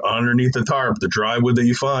piece of wood underneath the tarp, the dry wood that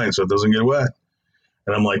you find so it doesn't get wet.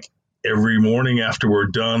 And I'm like, every morning after we're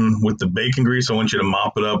done with the bacon grease, I want you to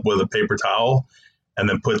mop it up with a paper towel and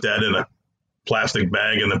then put that in a plastic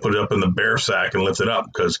bag and then put it up in the bear sack and lift it up,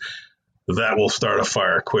 because that will start a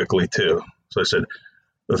fire quickly too. So I said,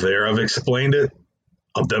 there, I've explained it.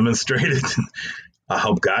 I'll demonstrate it. I'll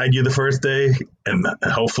help guide you the first day, and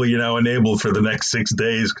hopefully you're now enabled for the next 6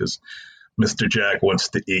 days, because Mr. Jack wants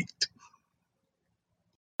to eat.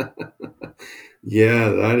 Yeah,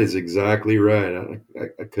 that is exactly right.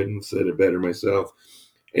 I couldn't have said it better myself.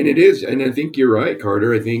 And it is, and I think you're right,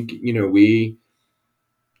 Carter. I think,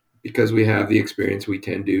 because we have the experience, we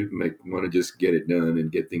tend to want to just get it done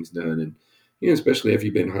and get things done. And, especially if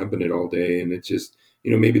you've been humping it all day and it's just,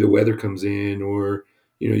 maybe the weather comes in, or,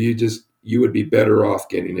 you would be better off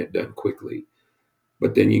getting it done quickly.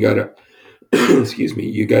 But then you got to, excuse me,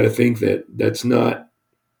 you got to think that that's not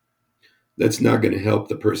going to help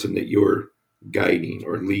the person that you're guiding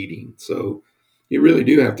or leading. So you really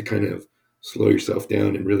do have to kind of slow yourself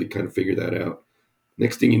down and really kind of figure that out.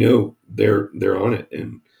 Next thing you know, they're on it.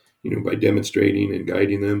 And, by demonstrating and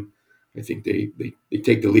guiding them, I think they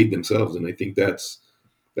take the lead themselves. And I think that's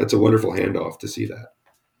a wonderful handoff to see that.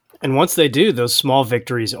 And once they do, those small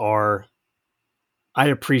victories I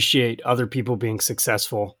appreciate other people being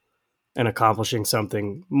successful and accomplishing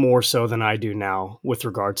something more so than I do now with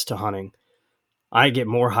regards to hunting. I get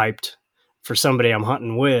more hyped for somebody I'm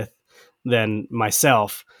hunting with than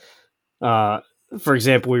myself. For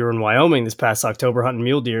example, we were in Wyoming this past October hunting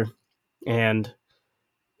mule deer, and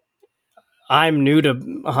I'm new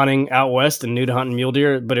to hunting out west and new to hunting mule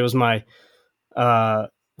deer, but it was my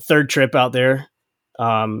third trip out there.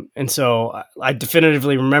 And so I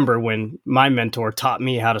definitively remember when my mentor taught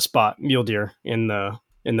me how to spot mule deer in the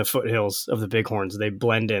foothills of the Bighorns. They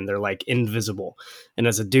blend in, they're like invisible. And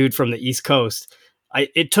as a dude from the East Coast,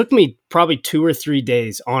 it took me probably 2 or 3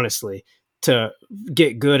 days, honestly, to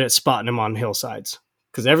get good at spotting them on hillsides,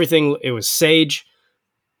 because everything, it was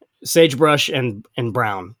sagebrush and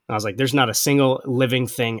brown. I was like, there's not a single living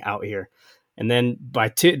thing out here. And then by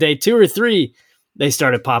day 2 or 3, they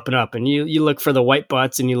started popping up, and you look for the white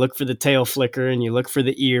butts, and you look for the tail flicker, and you look for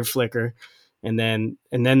the ear flicker. And then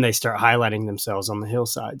they start highlighting themselves on the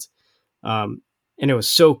hillsides. And it was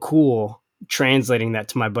so cool translating that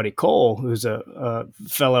to my buddy Cole, who's a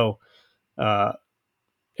fellow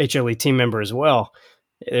HLE team member as well.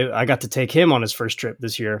 I got to take him on his first trip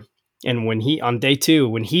this year. And on day 2,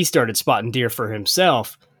 when he started spotting deer for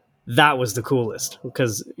himself, that was the coolest,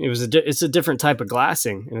 because it's a different type of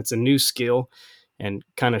glassing, and it's a new skill, and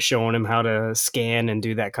kind of showing him how to scan and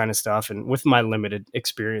do that kind of stuff. And with my limited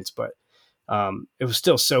experience, but it was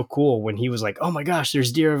still so cool when he was like, oh my gosh,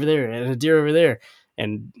 there's deer over there and a deer over there.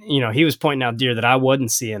 And, he was pointing out deer that I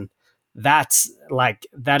wasn't seeing. That's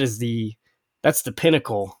the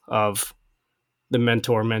pinnacle of the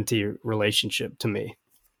mentor-mentee relationship to me.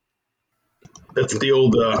 That's the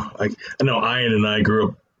old, I know Ian and I grew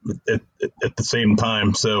up at the same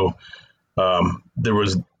time. So there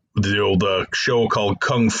was the old show called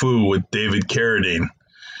Kung Fu with David Carradine.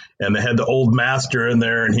 And they had the old master in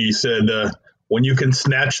there, and he said, when you can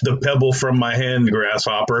snatch the pebble from my hand,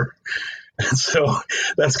 grasshopper. And so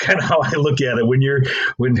that's kind of how I look at it. When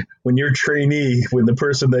your trainee, when the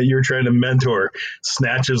person that you're trying to mentor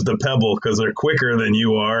snatches the pebble because they're quicker than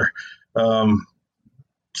you are,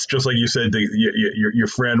 it's just like you said, your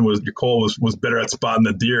friend Cole was better at spotting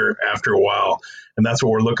the deer after a while. And that's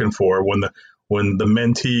what we're looking for. When the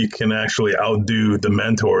mentee can actually outdo the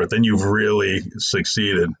mentor, then you've really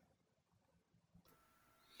succeeded.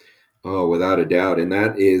 Oh, without a doubt. And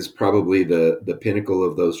that is probably the pinnacle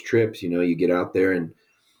of those trips. You get out there and,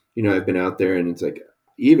 I've been out there and it's like,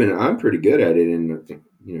 even I'm pretty good at it. And,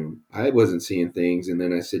 I wasn't seeing things. And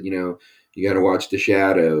then I said, you got to watch the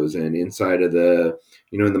shadows, and inside of the,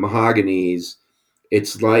 in the mahoganies,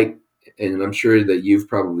 it's like, and I'm sure that you've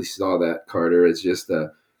probably saw that, Carter, it's just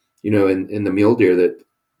the, in the mule deer, that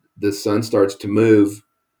the sun starts to move,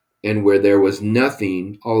 and where there was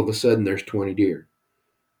nothing, all of a sudden there's 20 deer.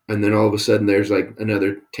 And then all of a sudden there's like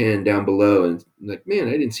another 10 down below, and like, man,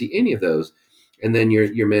 I didn't see any of those. And then your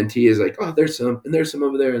mentee is like, oh, there's some, and there's some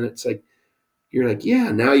over there. And it's like, you're like,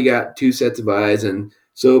 yeah, now you got 2 sets of eyes. And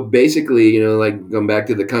so basically, like going back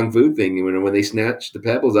to the Kung Fu thing, when they snatch the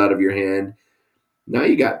pebbles out of your hand, now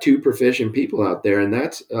you got 2 proficient people out there. And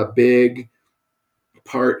that's a big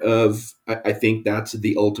part of, I think that's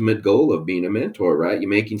the ultimate goal of being a mentor, right? You're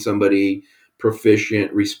making somebody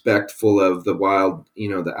proficient, respectful of the wild,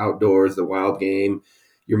 the outdoors, the wild game.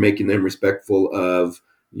 You're making them respectful of,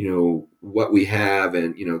 what we have.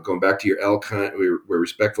 And, going back to your elk hunt, we're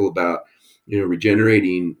respectful about,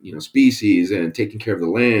 regenerating, species and taking care of the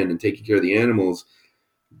land and taking care of the animals.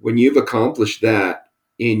 when you've accomplished that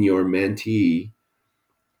in your mentee,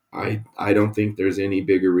 I don't think there's any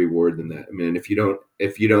bigger reward than that. I mean, if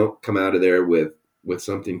you don't come out of there with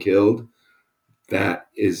something killed, that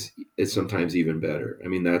is sometimes even better. I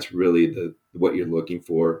mean, that's really what you're looking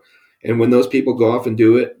for. And when those people go off and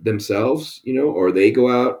do it themselves, or they go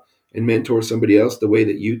out and mentor somebody else the way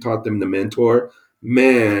that you taught them to mentor,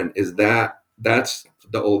 man, that's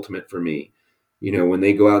the ultimate for me. When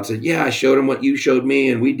they go out and say, yeah, I showed them what you showed me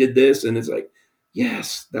and we did this. And it's like,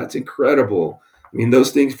 yes, that's incredible. I mean,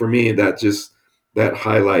 those things for me, that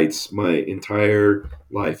highlights my entire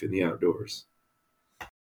life in the outdoors.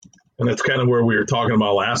 And that's kind of where we were talking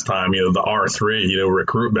about last time, the R3,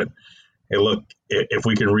 recruitment. Hey, look, if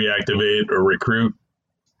we can reactivate or recruit,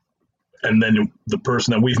 and then the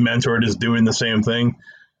person that we've mentored is doing the same thing,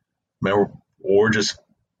 man, we're just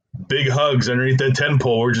big hugs underneath that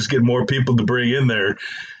Tentpole. We're just getting more people to bring in there.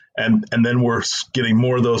 And then we're getting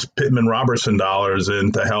more of those Pittman Robertson dollars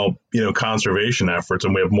in to help, conservation efforts.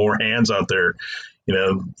 And we have more hands out there,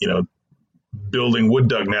 building wood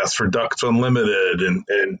duck nests for Ducks Unlimited and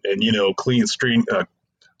cleaning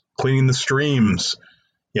the streams.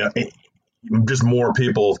 Just more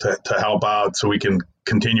people to help out so we can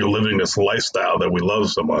continue living this lifestyle that we love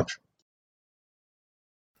so much.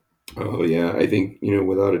 Oh yeah, I think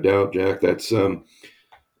without a doubt, Jack. That's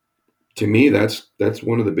to me that's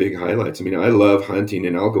one of the big highlights. I mean, I love hunting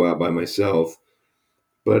and I'll go out by myself,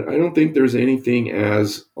 but I don't think there's anything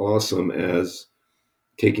as awesome as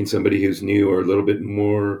taking somebody who's new or a little bit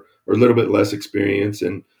more or a little bit less experience,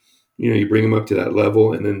 and you bring them up to that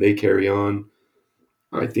level, and then they carry on.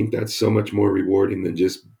 I think that's so much more rewarding than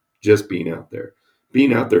just being out there.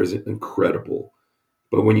 Being out there is incredible,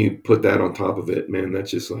 but when you put that on top of it, man,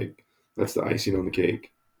 that's the icing on the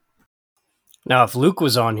cake. Now, if Luke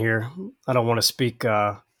was on here, I don't want to speak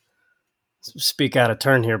out of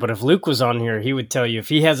turn here, but if Luke was on here, he would tell you if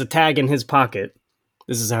he has a tag in his pocket,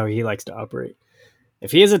 this is how he likes to operate.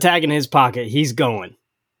 If he has a tag in his pocket, he's going.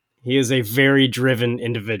 He is a very driven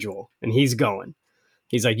individual, and he's going.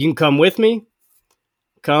 He's like, you can come with me.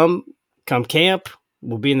 Come camp.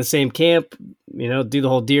 We'll be in the same camp, do the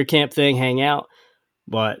whole deer camp thing, hang out.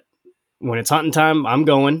 But when it's hunting time, I'm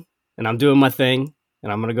going and I'm doing my thing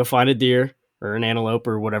and I'm going to go find a deer or an antelope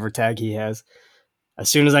or whatever tag he has. As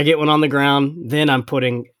soon as I get one on the ground, then I'm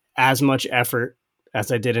putting as much effort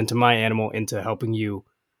as I did into my animal into helping you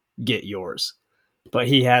get yours. But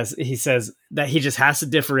he says that he just has to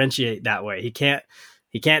differentiate that way. He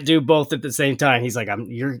can't do both at the same time. He's like,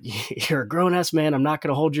 you're a grown ass man. I'm not going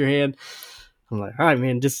to hold your hand. I'm like, all right,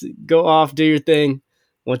 man, just go off, do your thing.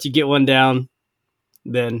 Once you get one down,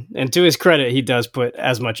 then, and to his credit, he does put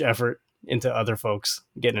as much effort into other folks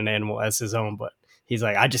getting an animal as his own. But he's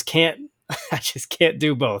like, I just can't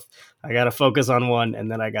do both. I got to focus on one, and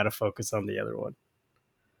then I got to focus on the other one.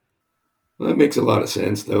 Well, that makes a lot of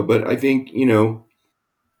sense, though. But I think,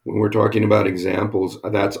 when we're talking about examples,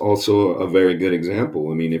 that's also a very good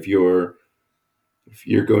example. I mean, if you're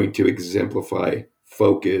going to exemplify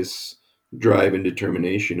focus, drive, and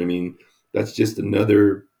determination, I mean, that's just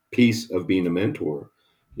another piece of being a mentor.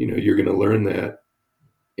 You're going to learn that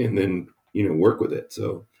and then, work with it.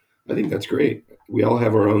 So I think that's great. We all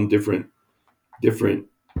have our own different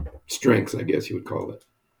strengths, I guess you would call it.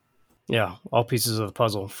 Yeah, all pieces of the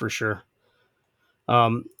puzzle for sure.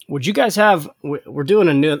 Would you guys have? We're doing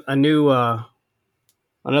a new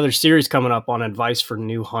another series coming up on advice for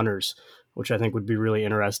new hunters, which I think would be really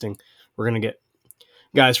interesting. We're going to get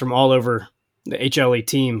guys from all over the HLE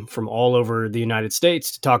team from all over the United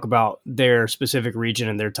States to talk about their specific region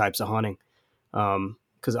and their types of hunting.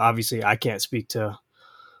 Because obviously I can't speak to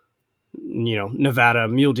Nevada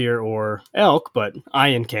mule deer or elk, but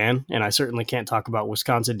Ian can, and I certainly can't talk about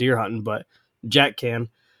Wisconsin deer hunting, but Jack can.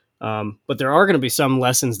 But there are going to be some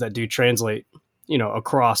lessons that do translate,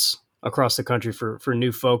 across the country for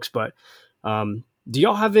new folks. But do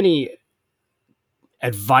y'all have any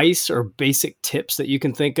advice or basic tips that you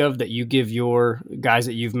can think of that you give your guys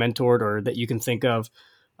that you've mentored, or that you can think of,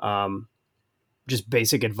 just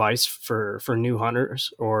basic advice for new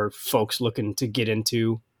hunters or folks looking to get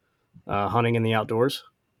into hunting in the outdoors?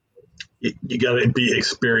 You got to be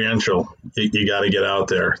experiential. You got to get out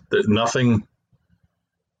there. There's nothing.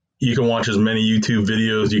 You can watch as many YouTube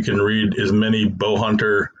videos. You can read as many bow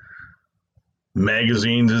hunter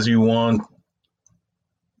magazines as you want.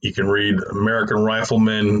 You can read American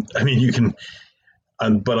Rifleman. I mean, you can,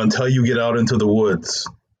 but until you get out into the woods,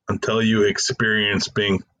 until you experience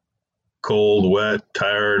being cold, wet,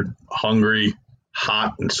 tired, hungry,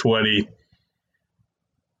 hot, and sweaty,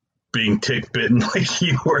 being tick bitten like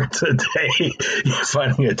you were today, you're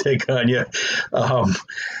finding a tick on you. Um,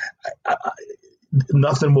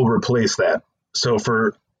 Nothing will replace that. So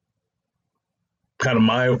for kind of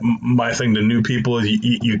my thing to new people is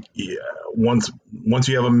once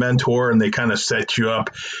you have a mentor and they kind of set you up,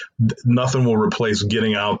 nothing will replace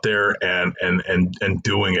getting out there and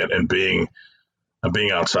doing it and being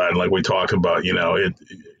outside. Like we talked about,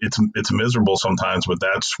 it's miserable sometimes, but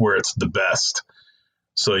that's where it's the best.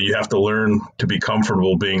 So you have to learn to be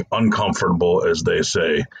comfortable being uncomfortable, as they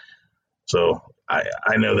say. So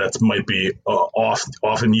I know that might be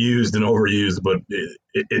often used and overused, but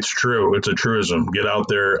it's true. It's a truism. Get out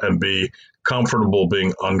there and be comfortable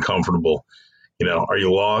being uncomfortable. Are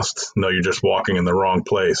you lost? No, you're just walking in the wrong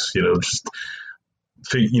place. Just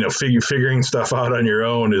figuring stuff out on your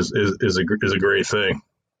own is a great thing.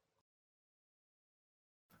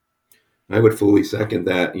 I would fully second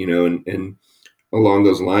that. And along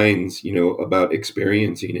those lines, about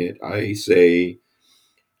experiencing it, I say,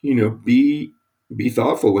 be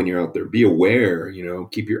thoughtful when you're out there, be aware,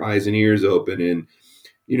 keep your eyes and ears open. And,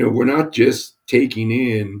 we're not just taking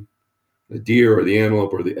in the deer or the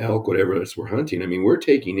antelope or the elk, whatever else we're hunting. I mean, we're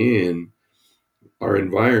taking in our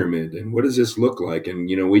environment and what does this look like? And,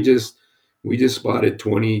 we just spotted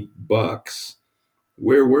 20 bucks.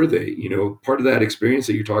 Where were they? Part of that experience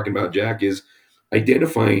that you're talking about, Jack, is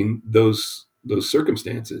identifying those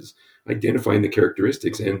circumstances, identifying the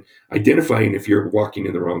characteristics, and identifying if you're walking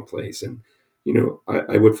in the wrong place. And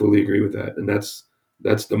I would fully agree with that. And that's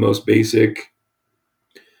the most basic.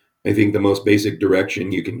 I think the most basic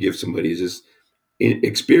direction you can give somebody is just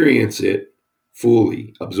experience it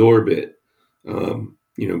fully, absorb it,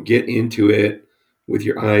 get into it with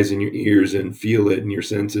your eyes and your ears and feel it in your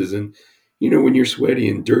senses. And when you're sweaty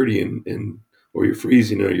and dirty and or you're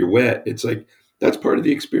freezing or you're wet, it's like that's part of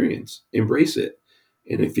the experience. Embrace it.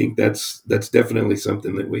 And I think that's definitely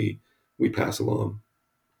something that we pass along.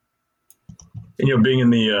 And being in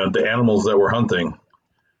the animals that we're hunting,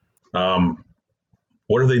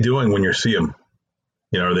 what are they doing when you see them?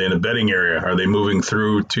 Are they in a bedding area? Are they moving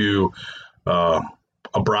through to a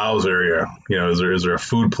browse area? Is there a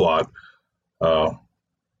food plot?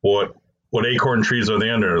 What acorn trees are they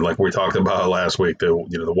under? Like we talked about last week, the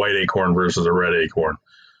white acorn versus a red acorn.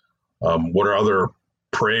 What are other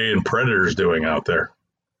prey and predators doing out there?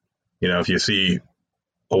 If you see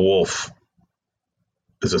a wolf,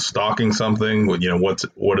 is it stalking something? What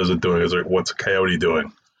is it doing? What's a coyote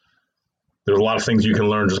doing? There's a lot of things you can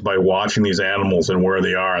learn just by watching these animals and where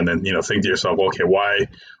they are, and then think to yourself, okay, why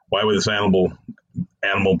would this animal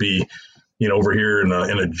be over here in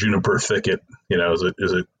a juniper thicket? Is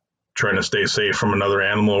it trying to stay safe from another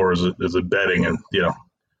animal, or is it bedding? And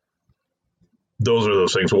those are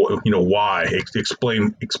those things. Why?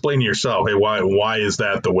 Explain to yourself. Hey, why is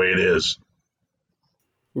that the way it is?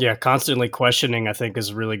 Yeah, constantly questioning, I think,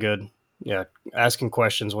 is really good. Yeah, asking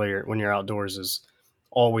questions when you're outdoors is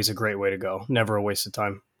always a great way to go. Never a waste of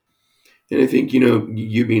time. And I think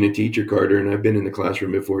you being a teacher, Carter, and I've been in the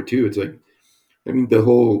classroom before too. It's like, I mean,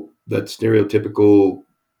 that stereotypical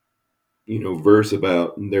verse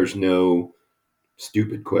about there's no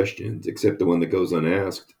stupid questions except the one that goes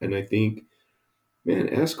unasked. And I think, man,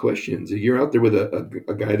 ask questions. If you're out there with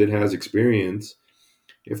a guy that has experience,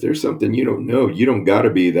 if there's something you don't know, you don't got to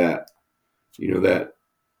be that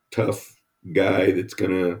tough guy that's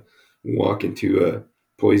going to walk into a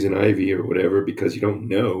poison ivy or whatever because you don't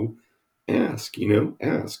know. Ask.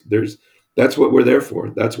 That's what we're there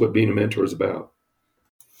for. That's what being a mentor is about.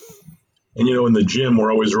 And in the gym,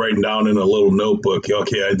 we're always writing down in a little notebook,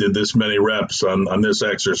 okay, I did this many reps on this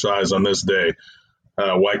exercise on this day.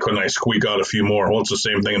 Why couldn't I squeak out a few more? Well, it's the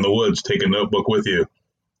same thing in the woods. Take a notebook with you.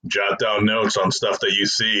 Jot down notes on stuff that you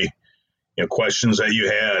see, questions that you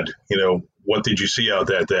had, what did you see out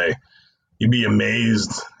that day? You'd be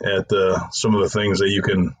amazed at some of the things that you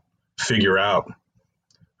can figure out.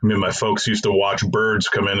 I mean, my folks used to watch birds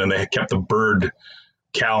come in, and they kept a bird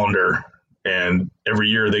calendar. And every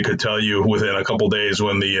year they could tell you within a couple days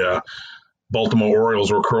when the Baltimore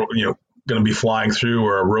Orioles were, going to be flying through,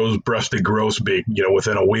 or a rose-breasted grosbeak,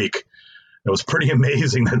 within a week. It was pretty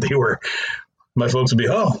amazing that my folks would be,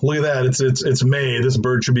 oh, look at that. It's May. This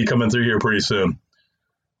bird should be coming through here pretty soon.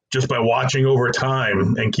 Just by watching over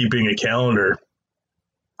time and keeping a calendar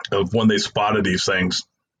of when they spotted these things,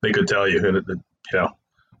 they could tell you,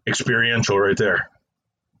 experiential right there.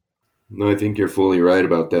 No, I think you're fully right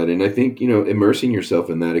about that. And I think, immersing yourself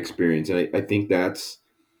in that experience, I think that's,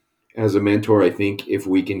 as a mentor, I think if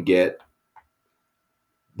we can get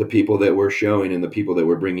the people that we're showing and the people that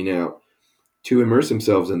we're bringing out to immerse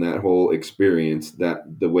themselves in that whole experience,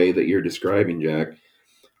 that the way that you're describing, Jack,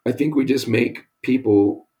 I think we just make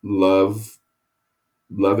people love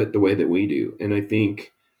it the way that we do, and I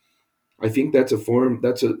think that's a form.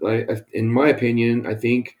 In my opinion, I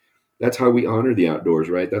think that's how we honor the outdoors,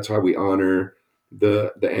 right? That's how we honor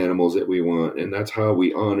the animals that we want, and that's how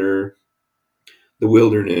we honor the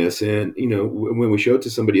wilderness. And when we show it to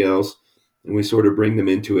somebody else, and we sort of bring them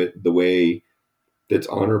into it the way that's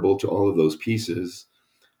honorable to all of those pieces,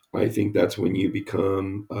 I think that's when you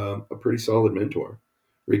become a pretty solid mentor,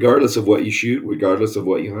 regardless of what you shoot, regardless of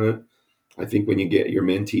what you hunt. I think when you get your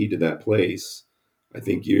mentee to that place, I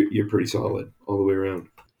think you're pretty solid all the way around.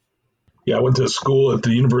 Yeah, I went to school at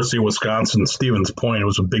the University of Wisconsin, Stevens Point. It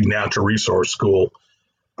was a big natural resource school.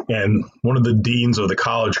 And one of the deans of the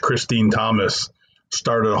college, Christine Thomas,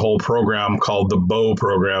 started a whole program called the BOW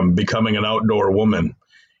program, Becoming an Outdoor Woman.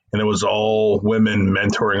 And it was all women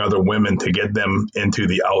mentoring other women to get them into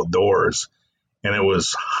the outdoors. And it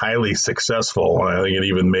was highly successful. And I think it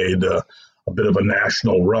even made a bit of a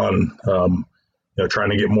national run,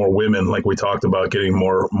 trying to get more women, like we talked about, getting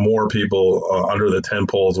more people under the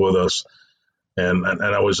Tentpoles with us. And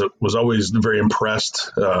I was always very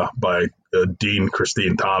impressed by Dean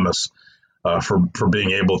Christine Thomas for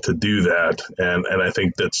being able to do that. And I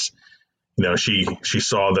think that's, she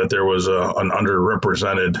saw that there was an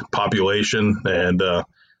underrepresented population and,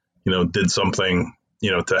 did something,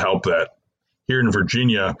 to help that. Here in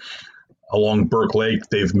Virginia, along Burke Lake,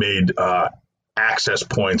 they've made access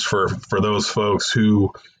points for those folks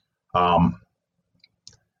who have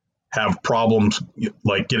problems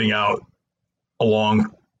like getting out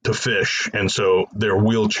along to fish, and so they're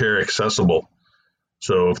wheelchair accessible.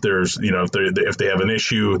 So if there's, if they have an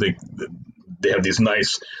issue, they have these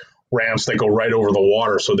nice ramps that go right over the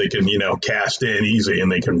water, so they can, cast in easy,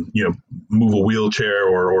 and they can, move a wheelchair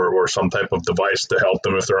or some type of device to help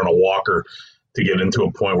them if they're on a walker to get into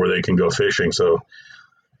a point where they can go fishing. So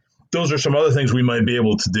those are some other things we might be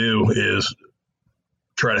able to do, is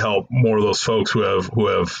try to help more of those folks who have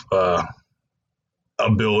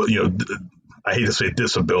ability, I hate to say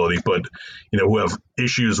disability, but, who have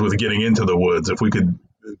issues with getting into the woods. If we could,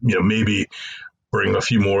 maybe bring a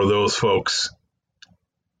few more of those folks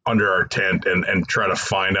under our tent and try to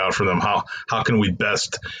find out from them how can we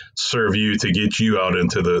best serve you to get you out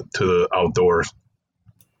into the outdoors.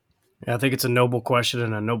 Yeah, I think it's a noble question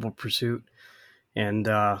and a noble pursuit. And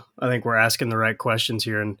I think we're asking the right questions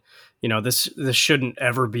here. And, this shouldn't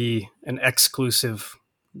ever be an exclusive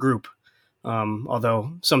group.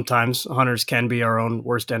 Although sometimes hunters can be our own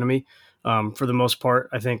worst enemy. For the most part,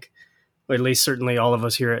 I think, or at least certainly all of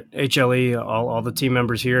us here at HLE, all the team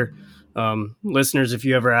members here, listeners, if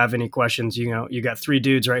you ever have any questions, you got 3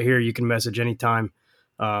 dudes right here. You can message anytime.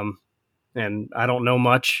 And I don't know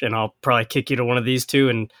much, and I'll probably kick you to one of these 2.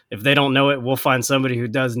 And if they don't know it, we'll find somebody who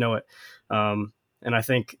does know it. And I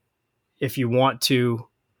think if you want to,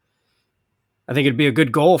 I think it'd be a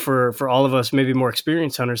good goal for all of us, maybe more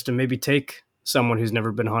experienced hunters, to maybe take someone who's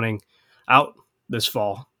never been hunting out this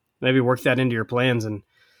fall, maybe work that into your plans. And,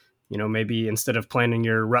 maybe instead of planning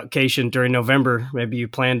your rutcation during November, maybe you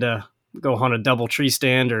plan to go hunt a double tree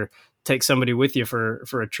stand or take somebody with you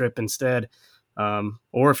for a trip instead.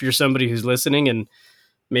 Or if you're somebody who's listening and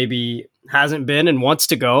maybe hasn't been and wants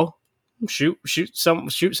to go, shoot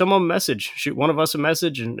someone a message, shoot one of us a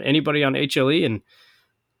message, and anybody on HLE, and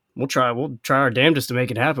we'll try our damnedest to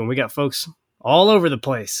make it happen. We got folks all over the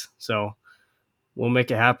place, so we'll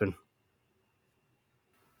make it happen.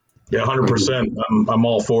 Yeah, 100%. I'm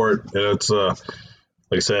all for it. It's like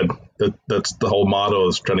I said, that's the whole motto,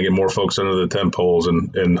 is trying to get more folks under the Tentpoles,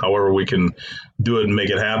 and however we can do it and make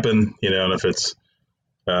it happen. And if it's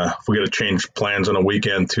if we got to change plans on a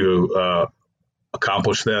weekend to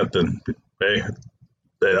accomplish that, then hey,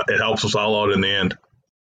 it helps us all out in the end.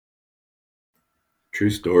 True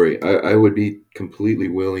story. I would be completely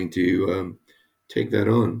willing to take that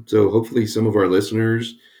on. So hopefully some of our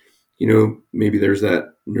listeners, maybe there's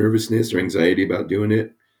that nervousness or anxiety about doing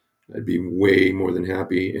it. I'd be way more than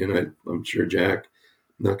happy. And I'm sure, Jack,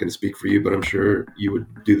 I'm not going to speak for you, but I'm sure you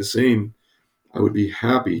would do the same. I would be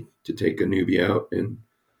happy to take a newbie out and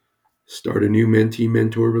start a new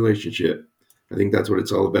mentee-mentor relationship. I think that's what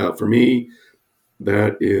it's all about. For me,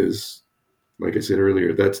 that is, like I said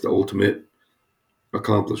earlier, that's the ultimate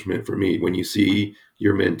accomplishment for me, when you see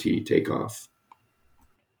your mentee take off.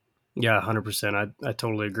 Yeah, 100%. I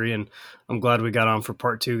totally agree. And I'm glad we got on for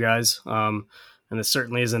part 2, guys. And this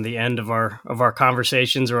certainly isn't the end of our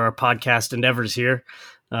conversations or our podcast endeavors here.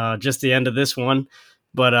 Just the end of this one.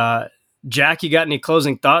 But Jack, you got any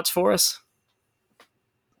closing thoughts for us?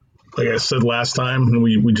 Like I said last time, and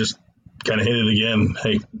we just kind of hit it again.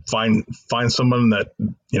 Hey, find someone that,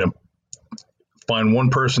 find one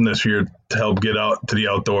person this year to help get out to the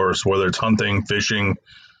outdoors, whether it's hunting, fishing,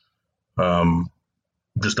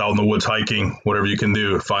 just out in the woods hiking, whatever you can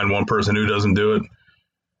do. Find one person who doesn't do it.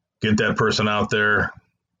 Get that person out there.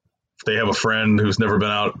 If they have a friend who's never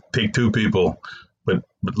been out, take 2 people. But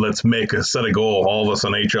let's set a goal, all of us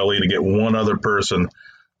on HLE, to get one other person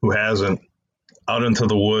who hasn't out into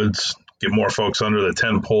the woods, get more folks under the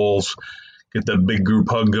tent poles, get that big group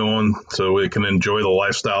hug going so we can enjoy the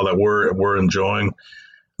lifestyle that we're enjoying.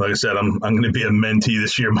 Like I said, I'm going to be a mentee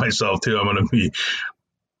this year myself too. I'm going to be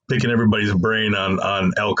picking everybody's brain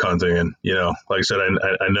on elk hunting. And, like I said,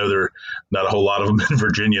 I know there are not a whole lot of them in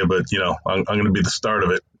Virginia, but, I'm going to be the start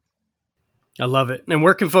of it. I love it. And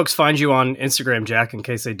where can folks find you on Instagram, Jack, in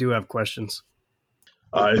case they do have questions?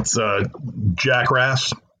 It's Jack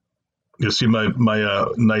Rass. You'll see my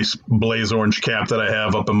nice blaze orange cap that I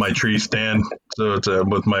have up in my tree stand. So it's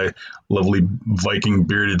with my lovely Viking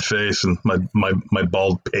bearded face and my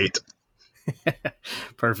bald pate.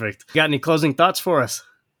 Perfect. Got any closing thoughts for us?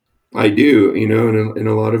 I do, and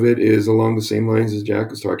a lot of it is along the same lines as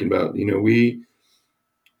Jack was talking about. We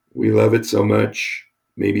love it so much.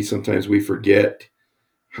 Maybe sometimes we forget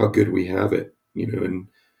how good we have it, and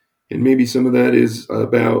maybe some of that is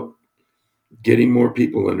about getting more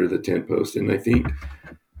people under the tent post. And I think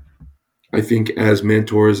as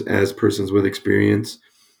mentors, as persons with experience,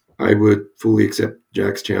 I would fully accept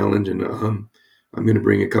Jack's challenge. And I'm going to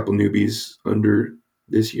bring a couple newbies under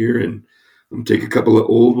this year, and I'm going to take a couple of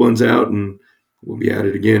old ones out, and we'll be at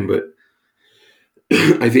it again. But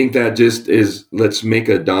I think that just is, let's make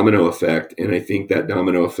a domino effect. And I think that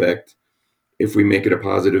domino effect, if we make it a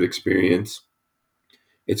positive experience,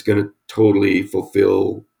 it's going to totally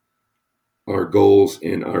fulfill our goals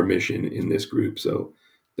and our mission in this group. So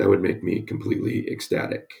that would make me completely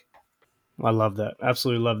ecstatic. I love that.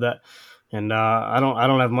 Absolutely love that. And I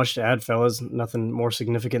don't have much to add, fellas. Nothing more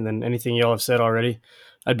significant than anything y'all have said already.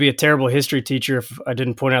 I'd be a terrible history teacher if I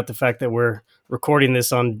didn't point out the fact that we're recording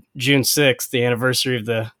this on June 6th, the anniversary of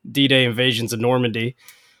the D-Day invasions of Normandy.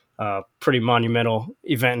 Pretty monumental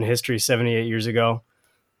event in history 78 years ago.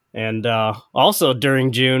 And also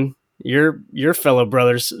during June, your fellow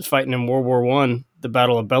brothers fighting in World War I, the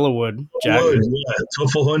Battle of Bellewood. Jack. Yeah,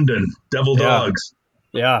 Tuffelhunden, Devil Dogs.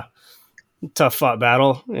 Yeah. Tough fought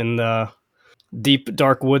battle in the deep,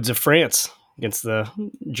 dark woods of France against the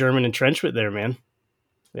German entrenchment there, man.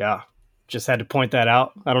 Yeah. Just had to point that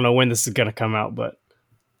out. I don't know when this is going to come out, but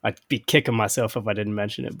I'd be kicking myself if I didn't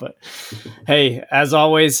mention it. But hey, as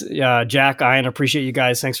always, Jack, Ian, appreciate you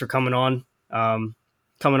guys. Thanks for coming on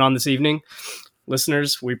this evening.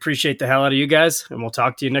 Listeners, we appreciate the hell out of you guys, and we'll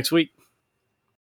talk to you next week.